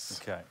 Yes.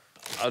 OK.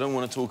 I don't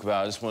want to talk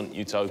about it, I just want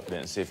you to open it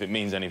and see if it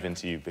means anything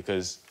to you,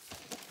 because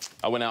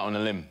I went out on a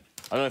limb.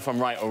 I don't know if I'm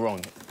right or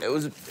wrong. It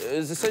was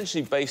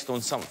essentially based on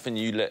something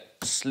you let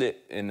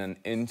slip in an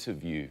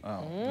interview.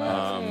 Oh,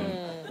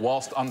 no.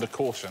 Whilst under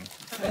caution.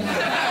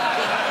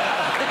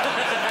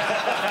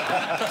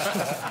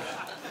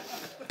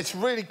 It's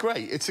really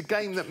great. It's a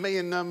game that me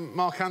and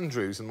Mark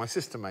Andrews and my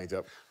sister made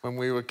up when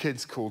we were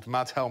kids, called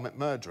Mad Helmet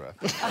Murderer.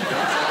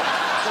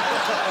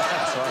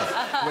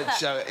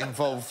 Which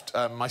involved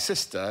my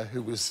sister,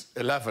 who was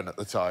 11 at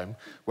the time,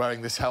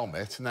 wearing this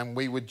helmet, and then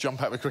we would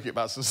jump out with cricket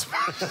bats and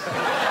smash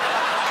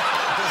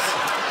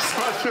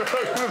her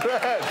over the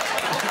head.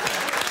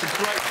 It's a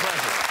great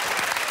present.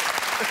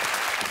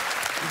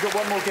 You've got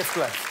one more gift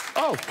left.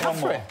 Oh, One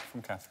Katherine. more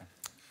from Katherine.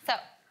 So,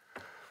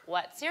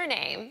 what's your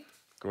name?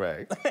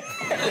 Greg.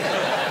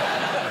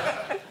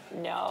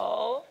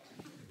 No.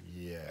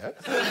 Yes.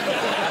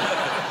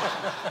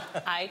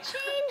 I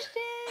changed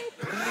it.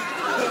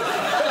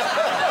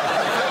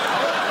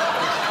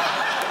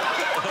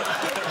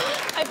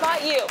 I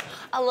bought you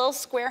a little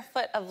square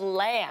foot of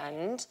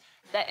land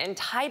that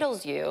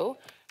entitles you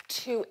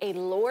to a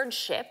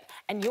lordship,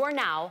 and you're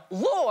now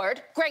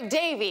Lord Greg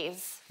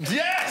Davies.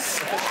 Yes!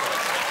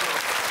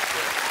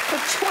 For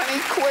 20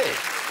 quid?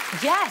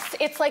 Yes,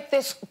 it's like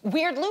this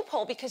weird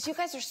loophole because you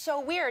guys are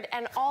so weird,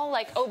 and all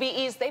like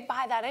OBEs, they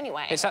buy that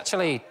anyway. It's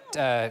actually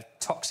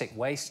toxic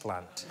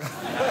wasteland.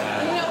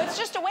 No, it's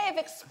just a way of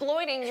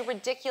exploiting your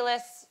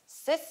ridiculous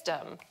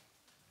system.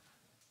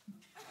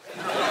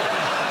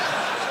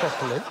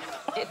 Properly.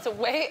 It's a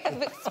way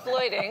of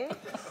exploiting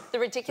the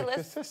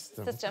ridiculous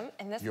system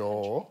in this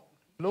Your country.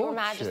 Your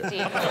lordship.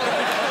 Majesty.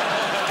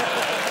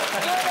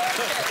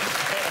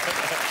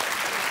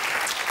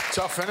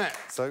 Tough, innit?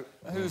 So,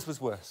 whose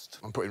was worst?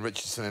 I'm putting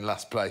Richardson in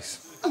last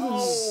place. Oh,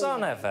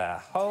 son of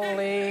a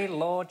holy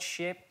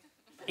lordship.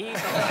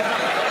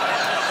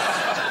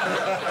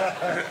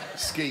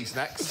 Skis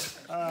next.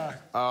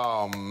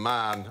 Oh,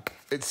 man.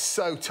 It's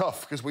so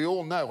tough, because we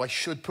all know I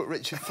should put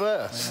Richard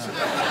first.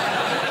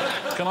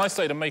 Can I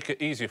say, to make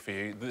it easier for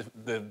you,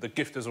 the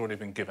gift has already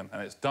been given,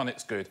 and it's done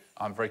its good.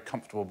 I'm very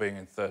comfortable being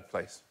in third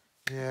place.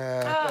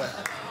 Yeah.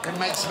 It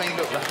makes me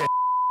look like a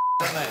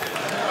doesn't it?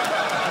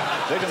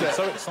 They're going to be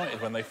so excited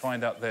when they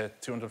find out their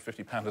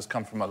 £250 has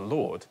come from a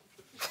lord.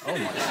 Oh, my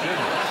goodness.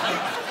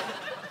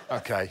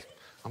 OK,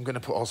 I'm going to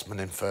put Osman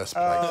in first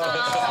place.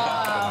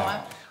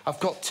 I've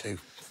got to.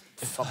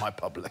 It's not my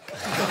public.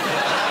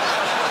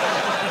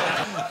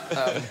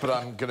 But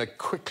I'm going to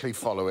quickly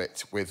follow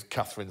it with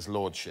Catherine's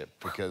lordship,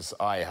 because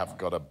I have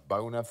got a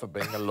boner for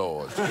being a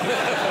lord.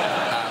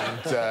 And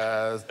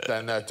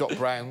then Doc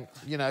Brown,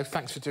 you know,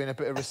 thanks for doing a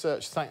bit of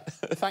research.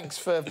 Thanks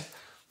for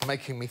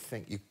making me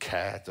think you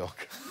care,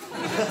 Doc.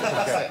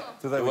 Okay.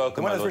 So You're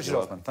welcome, the winner's my Richard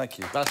lord. Osman. Thank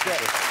you. That's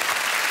it.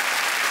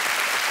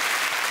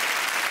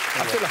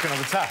 I feel like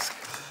another task.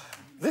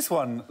 This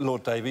one,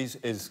 Lord Davies,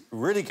 is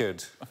really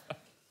good.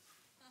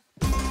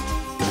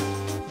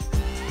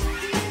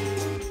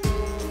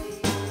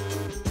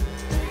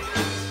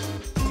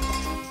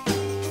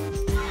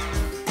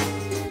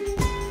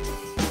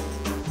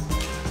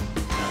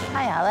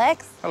 Hi,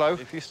 Alex. Hello.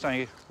 If you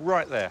stay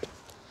right there.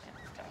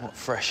 What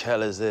fresh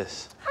hell is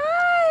this?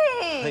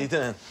 Hi. How you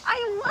doing?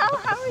 I'm well.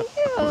 How are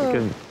you?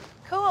 Good.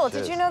 Cool.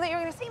 Cheers. Did you know that you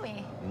were going to see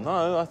me?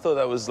 No, I thought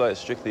that was, like,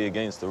 strictly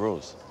against the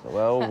rules.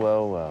 Well,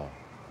 well, well.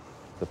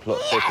 The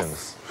plot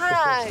thickens.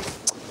 Hi.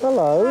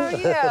 Hello. How are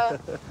you? How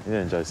you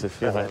doing,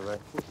 Joseph? You all right?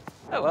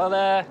 Hello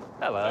there.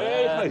 Hello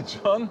Hey, there. hi,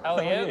 John. How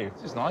are you?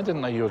 This is nice. I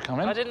didn't know you were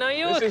coming. I didn't know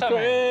you This were is coming.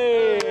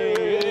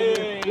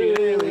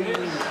 great.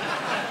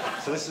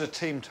 So this is a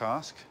team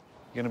task.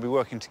 You're going to be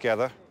working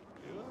together.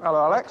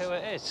 Hello, Alex. Who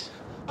it is?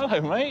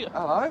 Hello, mate.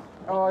 Hello.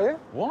 How are you?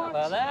 What?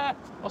 Hello there.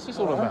 What's this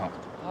all about?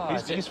 Oh,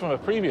 He's from a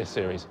previous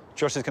series.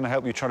 Josh is going to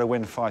help you try to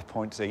win 5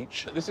 points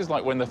each. This is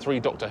like when the 3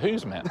 Doctor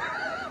Who's met.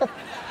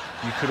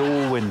 You could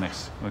all win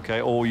this,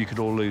 OK? Or you could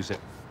all lose it.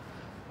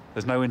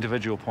 There's no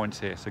individual points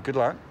here, so good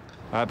luck.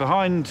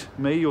 Behind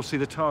me, you'll see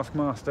the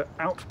Taskmaster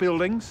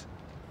outbuildings.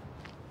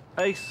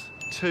 Ace,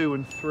 2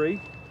 and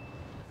 3.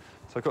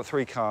 So I've got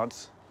 3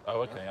 cards.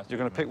 Oh, OK. You're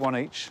going to pick one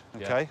each,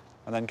 OK? Yeah.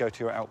 And then go to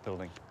your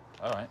outbuilding.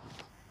 All right.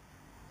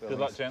 Good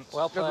luck, gents.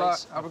 Well Good played. luck.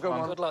 Have a good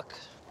one. Good luck.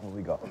 What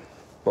we got?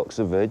 Box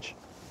of veg,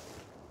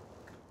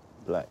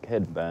 black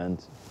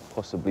headband,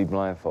 possibly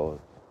blindfold.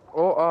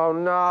 Oh,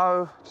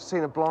 no. Just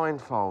seen a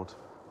blindfold.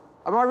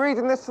 Am I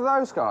reading this to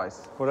those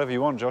guys? Whatever you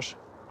want, Josh.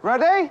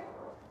 Ready?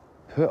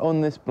 Put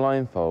on this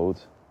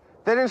blindfold.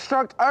 Then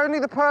instruct only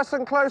the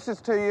person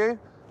closest to you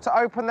to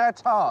open their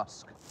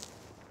task.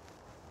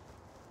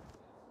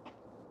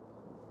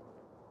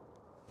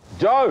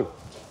 Joe!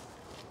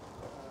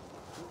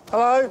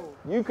 Hello?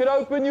 You can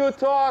open your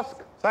task.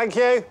 Thank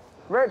you.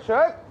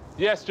 Richard,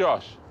 Yes,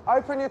 Josh.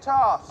 open your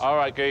task. All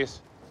right,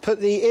 geese.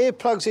 Put the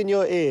earplugs in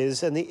your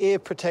ears and the ear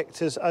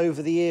protectors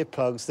over the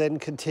earplugs, then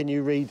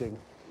continue reading.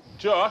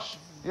 Josh,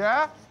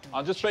 Yeah?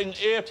 I'm just putting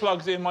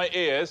earplugs in my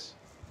ears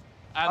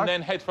and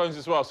then headphones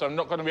as well, so I'm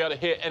not going to be able to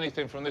hear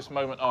anything from this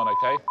moment on,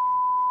 OK?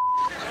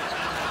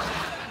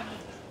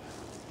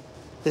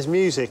 There's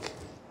music.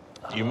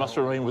 You must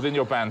remain within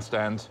your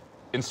bandstand.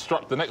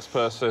 Instruct the next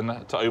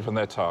person to open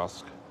their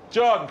task.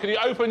 John, can you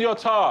open your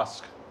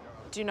task?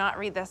 Do not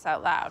read this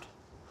out loud.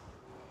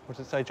 What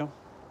does it say, John?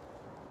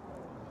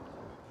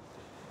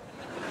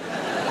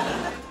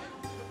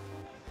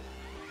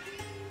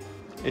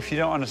 If you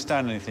don't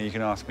understand anything, you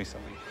can ask me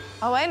something.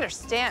 Oh, I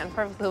understand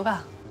perfectly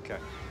well. OK.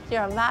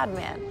 You're a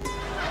madman.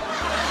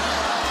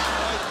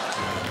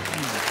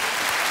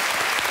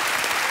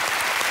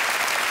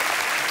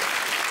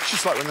 It's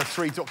just like when the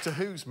 3 Doctor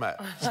Who's met.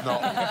 It's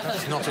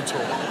not at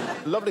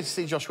all. Lovely to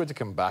see Josh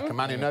Whittaker back, a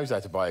man who knows how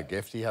to buy a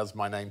gift. He has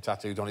my name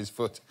tattooed on his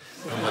foot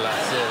from the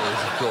last series,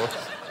 of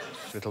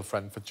course. Little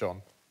friend for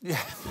John. Yeah.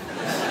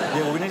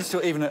 Yeah, well, we need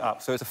to even it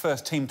up. So it's the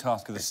first team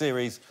task of the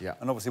series. Yeah.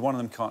 And obviously one of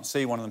them can't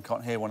see, one of them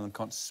can't hear, one of them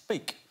can't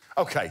speak.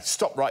 OK,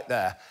 stop right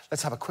there.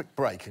 Let's have a quick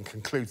break and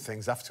conclude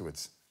things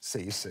afterwards.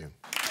 See you soon.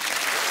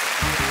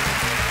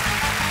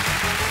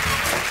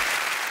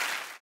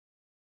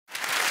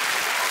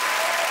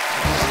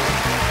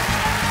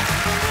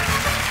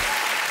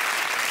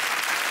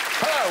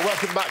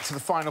 Welcome back to the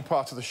final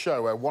part of the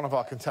show, where one of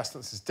our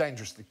contestants is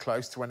dangerously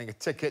close to winning a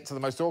ticket to the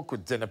most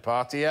awkward dinner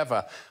party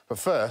ever. But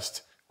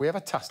first, we have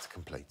a task to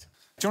complete.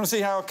 Do you want to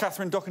see how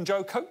Katherine, Doc and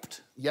Joe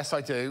coped? Yes,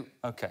 I do.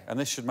 OK, and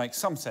this should make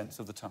some sense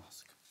of the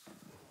task.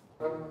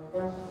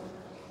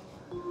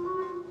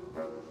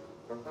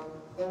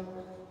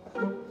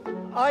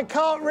 I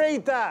can't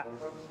read that.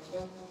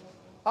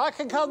 I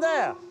can come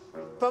there,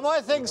 but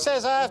my thing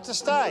says I have to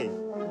stay.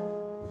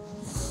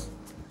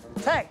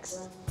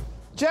 Text.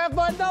 Do you have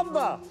my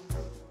number?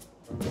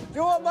 Do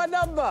you want my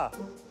number?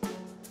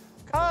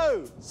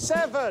 Code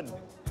 7.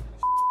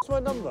 What's my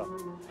number?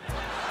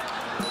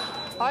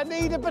 I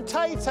need a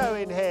potato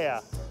in here.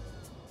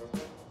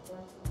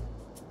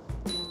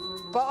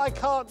 But I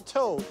can't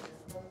talk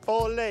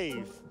or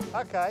leave.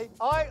 OK.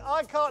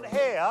 I can't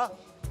hear,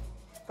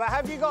 but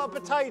have you got a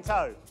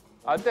potato?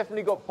 I've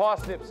definitely got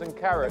parsnips and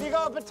carrots. Have you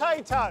got a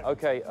potato?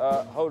 OK,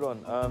 hold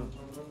on.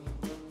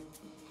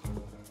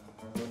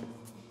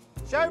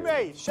 Show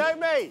me, show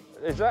me.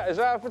 Is that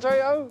a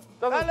potato?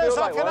 Doesn't That looks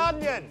feel like an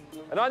onion.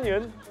 An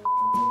onion?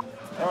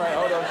 All right,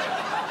 hold on.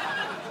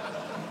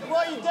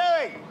 What are you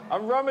doing?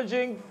 I'm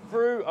rummaging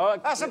through...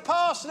 That's a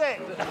parsnip.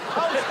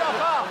 Hold stuff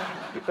up.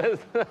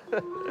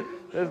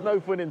 There's no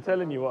point in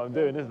telling you what I'm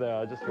doing, is there?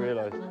 I just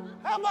realised.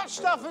 How much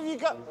stuff have you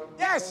got?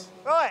 Yes,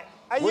 right.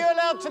 Are you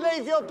allowed to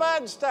leave your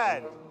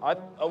bandstand?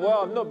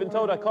 Well, I've not been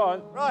told I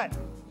can't. Right.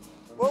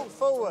 Walk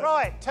forward.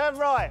 Right, turn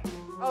right.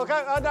 Oh,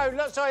 go, oh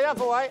no, sorry,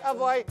 other way,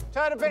 other way.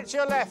 Turn a bit to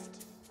your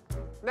left.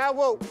 Now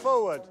walk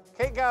forward.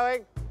 Keep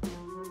going.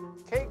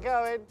 Keep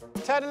going.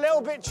 Turn a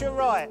little bit to your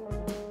right.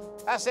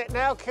 That's it,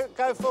 now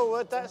go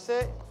forward, that's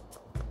it.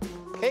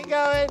 Keep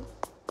going.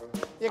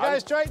 You're going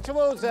straight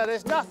towards her,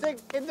 there's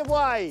nothing in the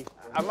way.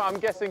 I'm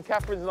guessing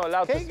Katherine's not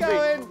allowed to speak. Keep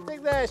going,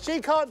 think there.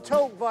 She can't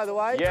talk, by the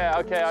way. Yeah,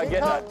 OK, I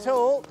get that. She can't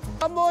talk.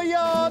 One more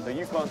yard. So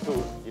you can't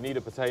talk, you need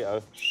a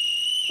potato.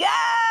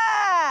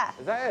 Yeah!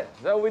 Is that it?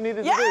 Is that all we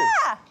needed to do?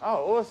 Yeah!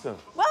 Oh, awesome.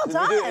 Well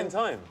done. Did we do it in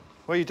time?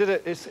 Well, you did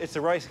it. It's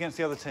a race against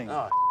the other team.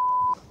 Oh,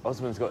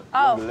 Osman's got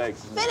longer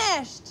legs.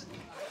 Finished.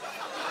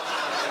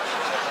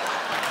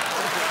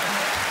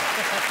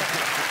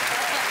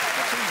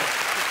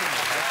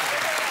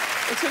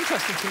 It's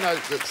interesting to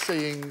note that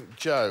seeing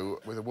Joe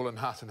with a woolen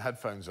hat and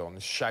headphones on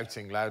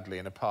shouting loudly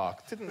in a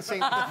park didn't seem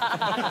that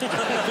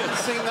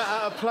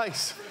out of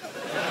place.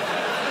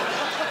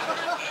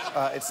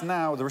 It's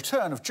now the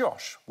return of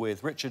Josh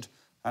with Richard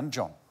and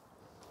John.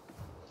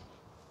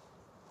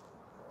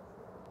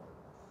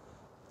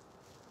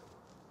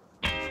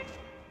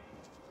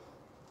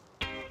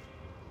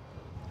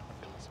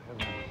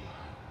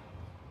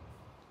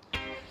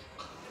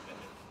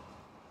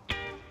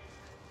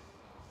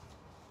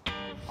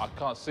 I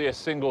can't see a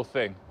single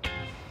thing.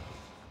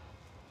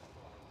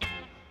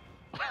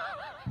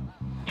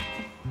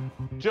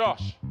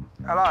 Josh.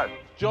 Hello.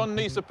 John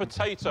needs a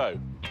potato.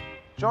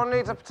 John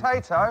needs a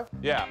potato?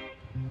 Yeah.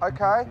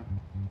 OK.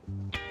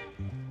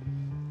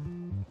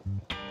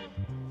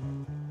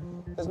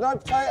 There's no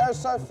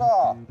potatoes so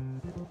far.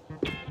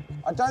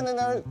 I don't think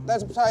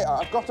there's a potato.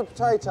 I've got a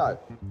potato.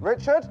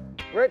 Richard?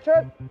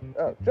 Richard?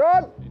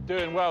 John? You're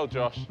doing well,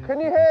 Josh. Can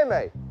you hear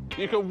me?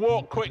 You can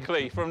walk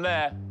quickly from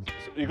there.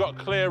 You've got a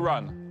clear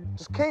run.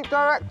 Just keep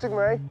directing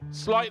me.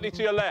 Slightly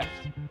to your left.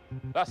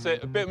 That's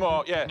it. A bit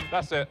more. Yeah,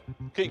 that's it.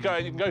 Keep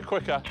going. You can go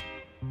quicker.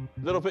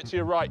 A little bit to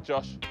your right,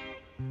 Josh.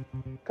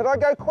 Could I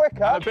go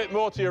quicker? And a bit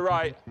more to your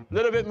right. A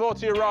little bit more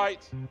to your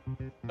right.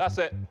 That's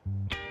it.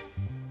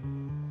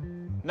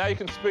 Now you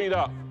can speed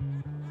up.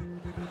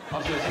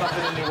 Honestly, there's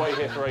nothing in your way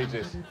here for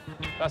ages.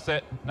 That's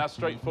it. Now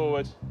straight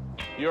forward.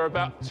 You're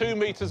about 2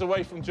 metres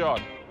away from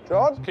John.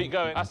 John? Keep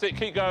going. That's it.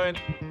 Keep going.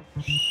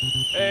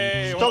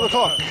 Hey, Stop the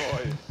clock.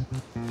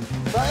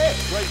 Is that it?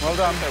 Great. Well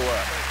done.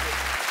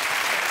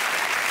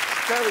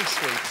 Very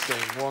sweet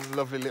scene. One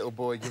lovely little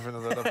boy giving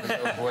another lovely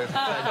little boy a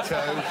potato.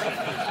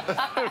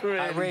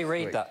 I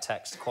reread that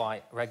text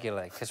quite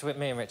regularly, because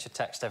me and Richard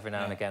text every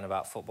now and again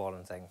about football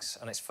and things,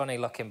 and it's funny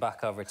looking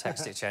back over a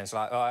text exchange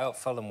like, oh, I hope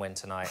Fulham win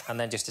tonight, and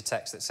then just a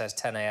text that says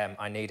 10 a.m,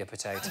 I need a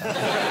potato.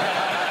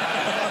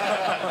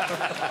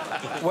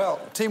 Well,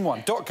 Team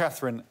 1, Doc,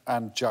 Katherine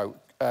and Joe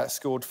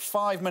scored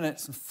 5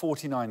 minutes and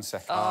 49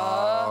 seconds.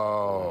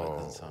 Oh,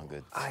 that doesn't sound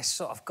good.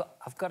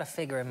 I've got a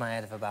figure in my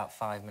head of about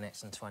 5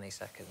 minutes and 20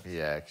 seconds.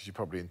 Yeah, because you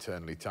probably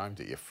internally timed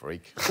it, you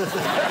freak.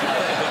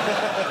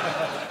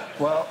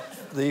 Well,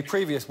 the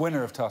previous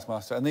winner of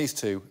Taskmaster and these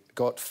two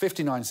got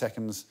 59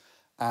 seconds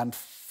and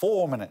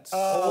 4 minutes.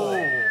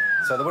 Oh.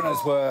 So the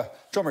winners were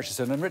Jon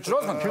Richardson and Richard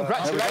Osman.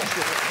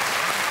 Congratulations.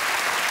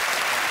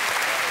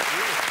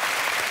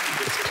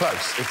 It's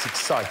close, it's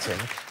exciting,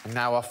 and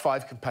now our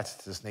 5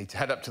 competitors need to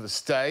head up to the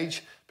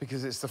stage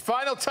because it's the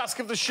final task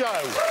of the show.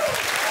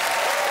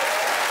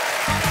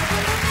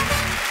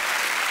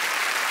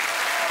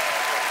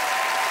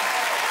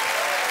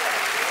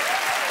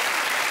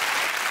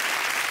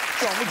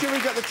 John, would you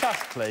re-get the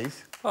task,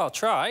 please? Well, I'll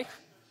try. Do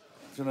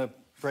you want to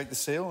break the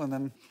seal and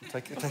then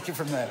take it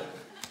from there?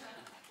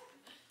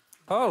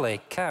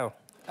 Holy cow.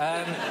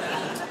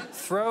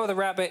 Throw the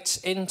rabbits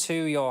into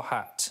your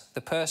hat.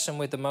 The person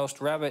with the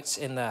most rabbits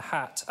in their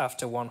hat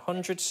after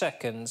 100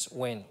 seconds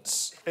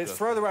wins. It's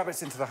throw the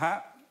rabbits into the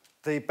hat.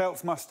 The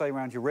belts must stay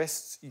around your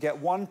wrists. You get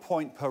 1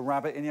 point per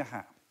rabbit in your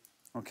hat.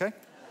 OK?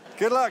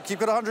 Good luck. You've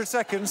got 100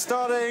 seconds,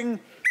 starting...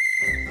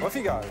 Off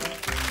you go.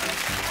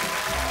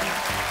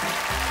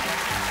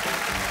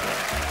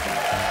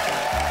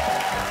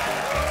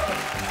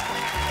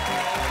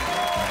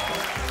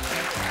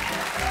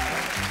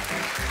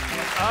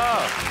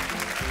 Oh.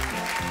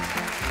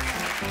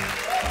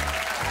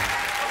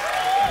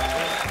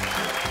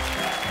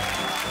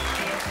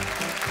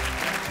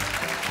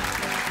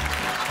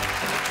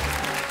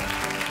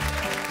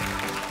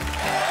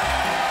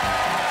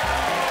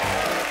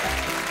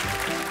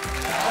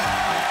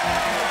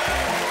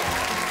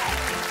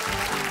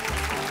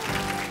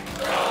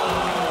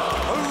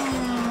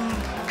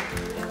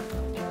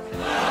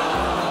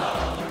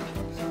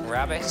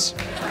 Rabbits.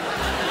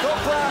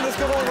 Got brown, let's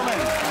go all of them in.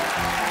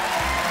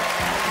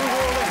 Who's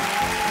all in?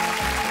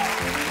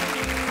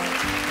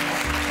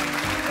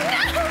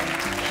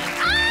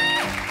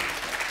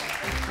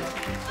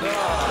 Oh,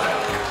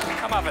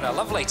 I'm having a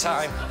lovely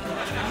time.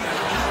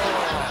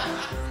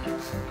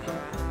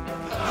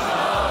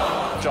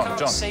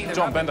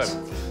 John, bend over.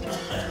 You've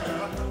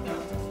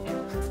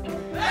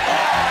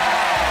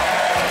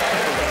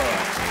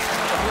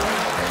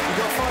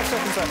got 5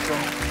 seconds left,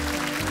 John.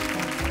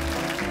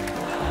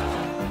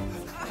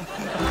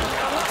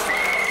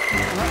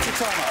 That's your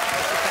time up.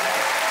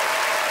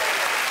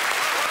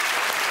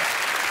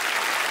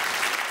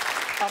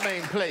 I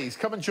mean, please,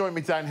 come and join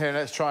me down here and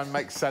let's try and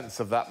make sense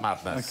of that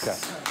madness. OK.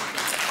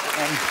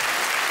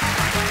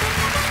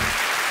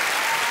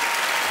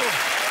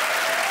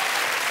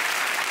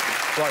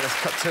 Right,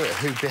 let's cut to it.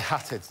 Who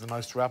behatted the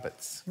most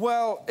rabbits?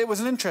 Well, it was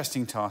an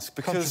interesting task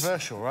because...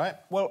 Controversial, right?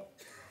 Well,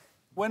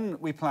 when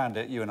we planned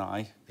it, you and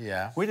I...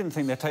 Yeah. We didn't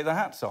think they'd take their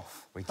hats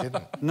off. We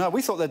didn't. No,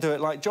 we thought they'd do it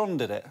like John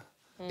did it.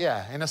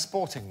 Yeah, in a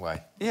sporting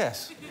way.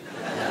 Yes.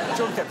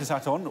 John kept his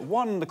hat on,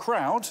 won the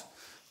crowd,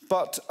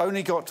 but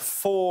only got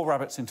 4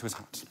 rabbits into his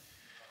hat.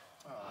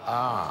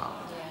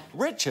 Ah.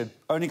 Richard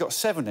only got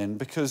 7 in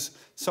because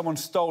someone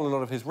stole a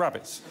lot of his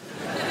rabbits.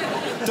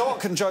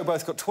 Doc and Joe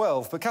both got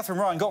 12, but Katherine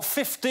Ryan got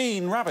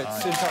 15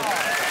 rabbits in total.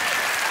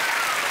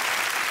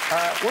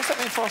 What's that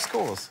mean for our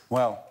scores?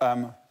 Well,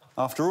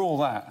 after all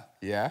that...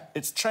 Yeah?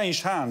 It's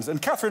changed hands,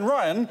 and Katherine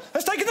Ryan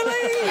has taken the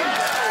lead!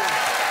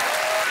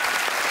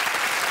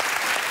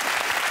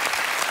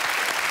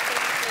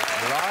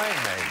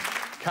 Blimey.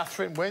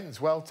 Katherine wins,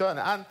 well done.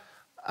 And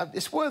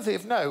it's worthy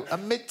of note, a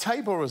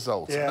mid-table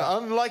result. Yeah.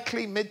 An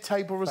unlikely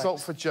mid-table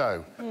result for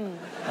Joe.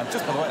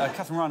 Just by the way,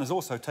 Katherine Ryan has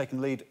also taken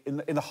lead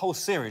in the whole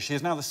series. She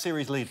is now the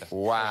series leader.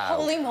 Wow.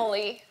 Holy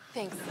moly.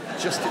 Thanks.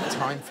 Just in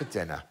time for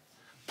dinner.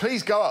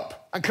 Please go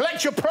up and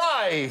collect your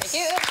prize!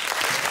 Thank you.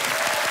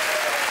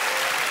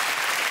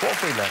 What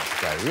have we learnt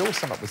today? We all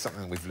sum up with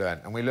something we've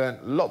learnt, and we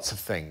learnt lots of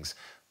things,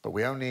 but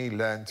we only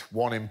learnt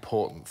one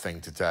important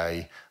thing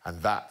today, and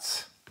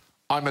that's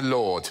I'm a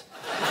lord.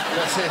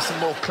 Let's hear some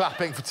more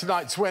clapping for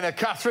tonight's winner,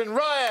 Katherine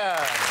Ryan.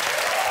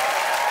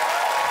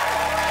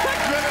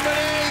 Thank you,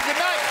 everybody. Good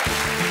night.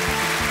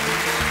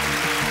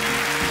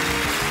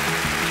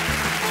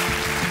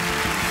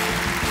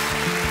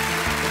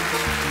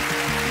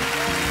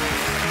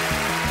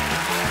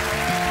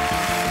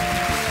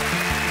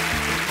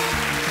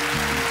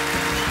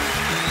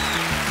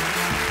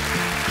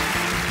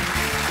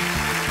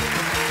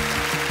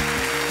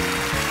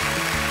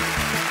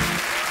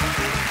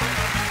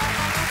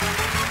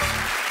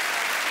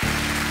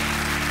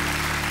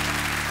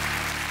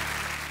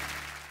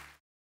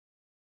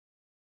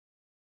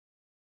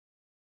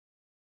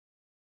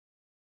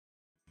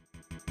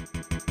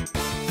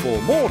 For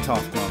more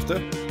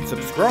Taskmaster,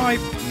 subscribe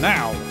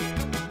now.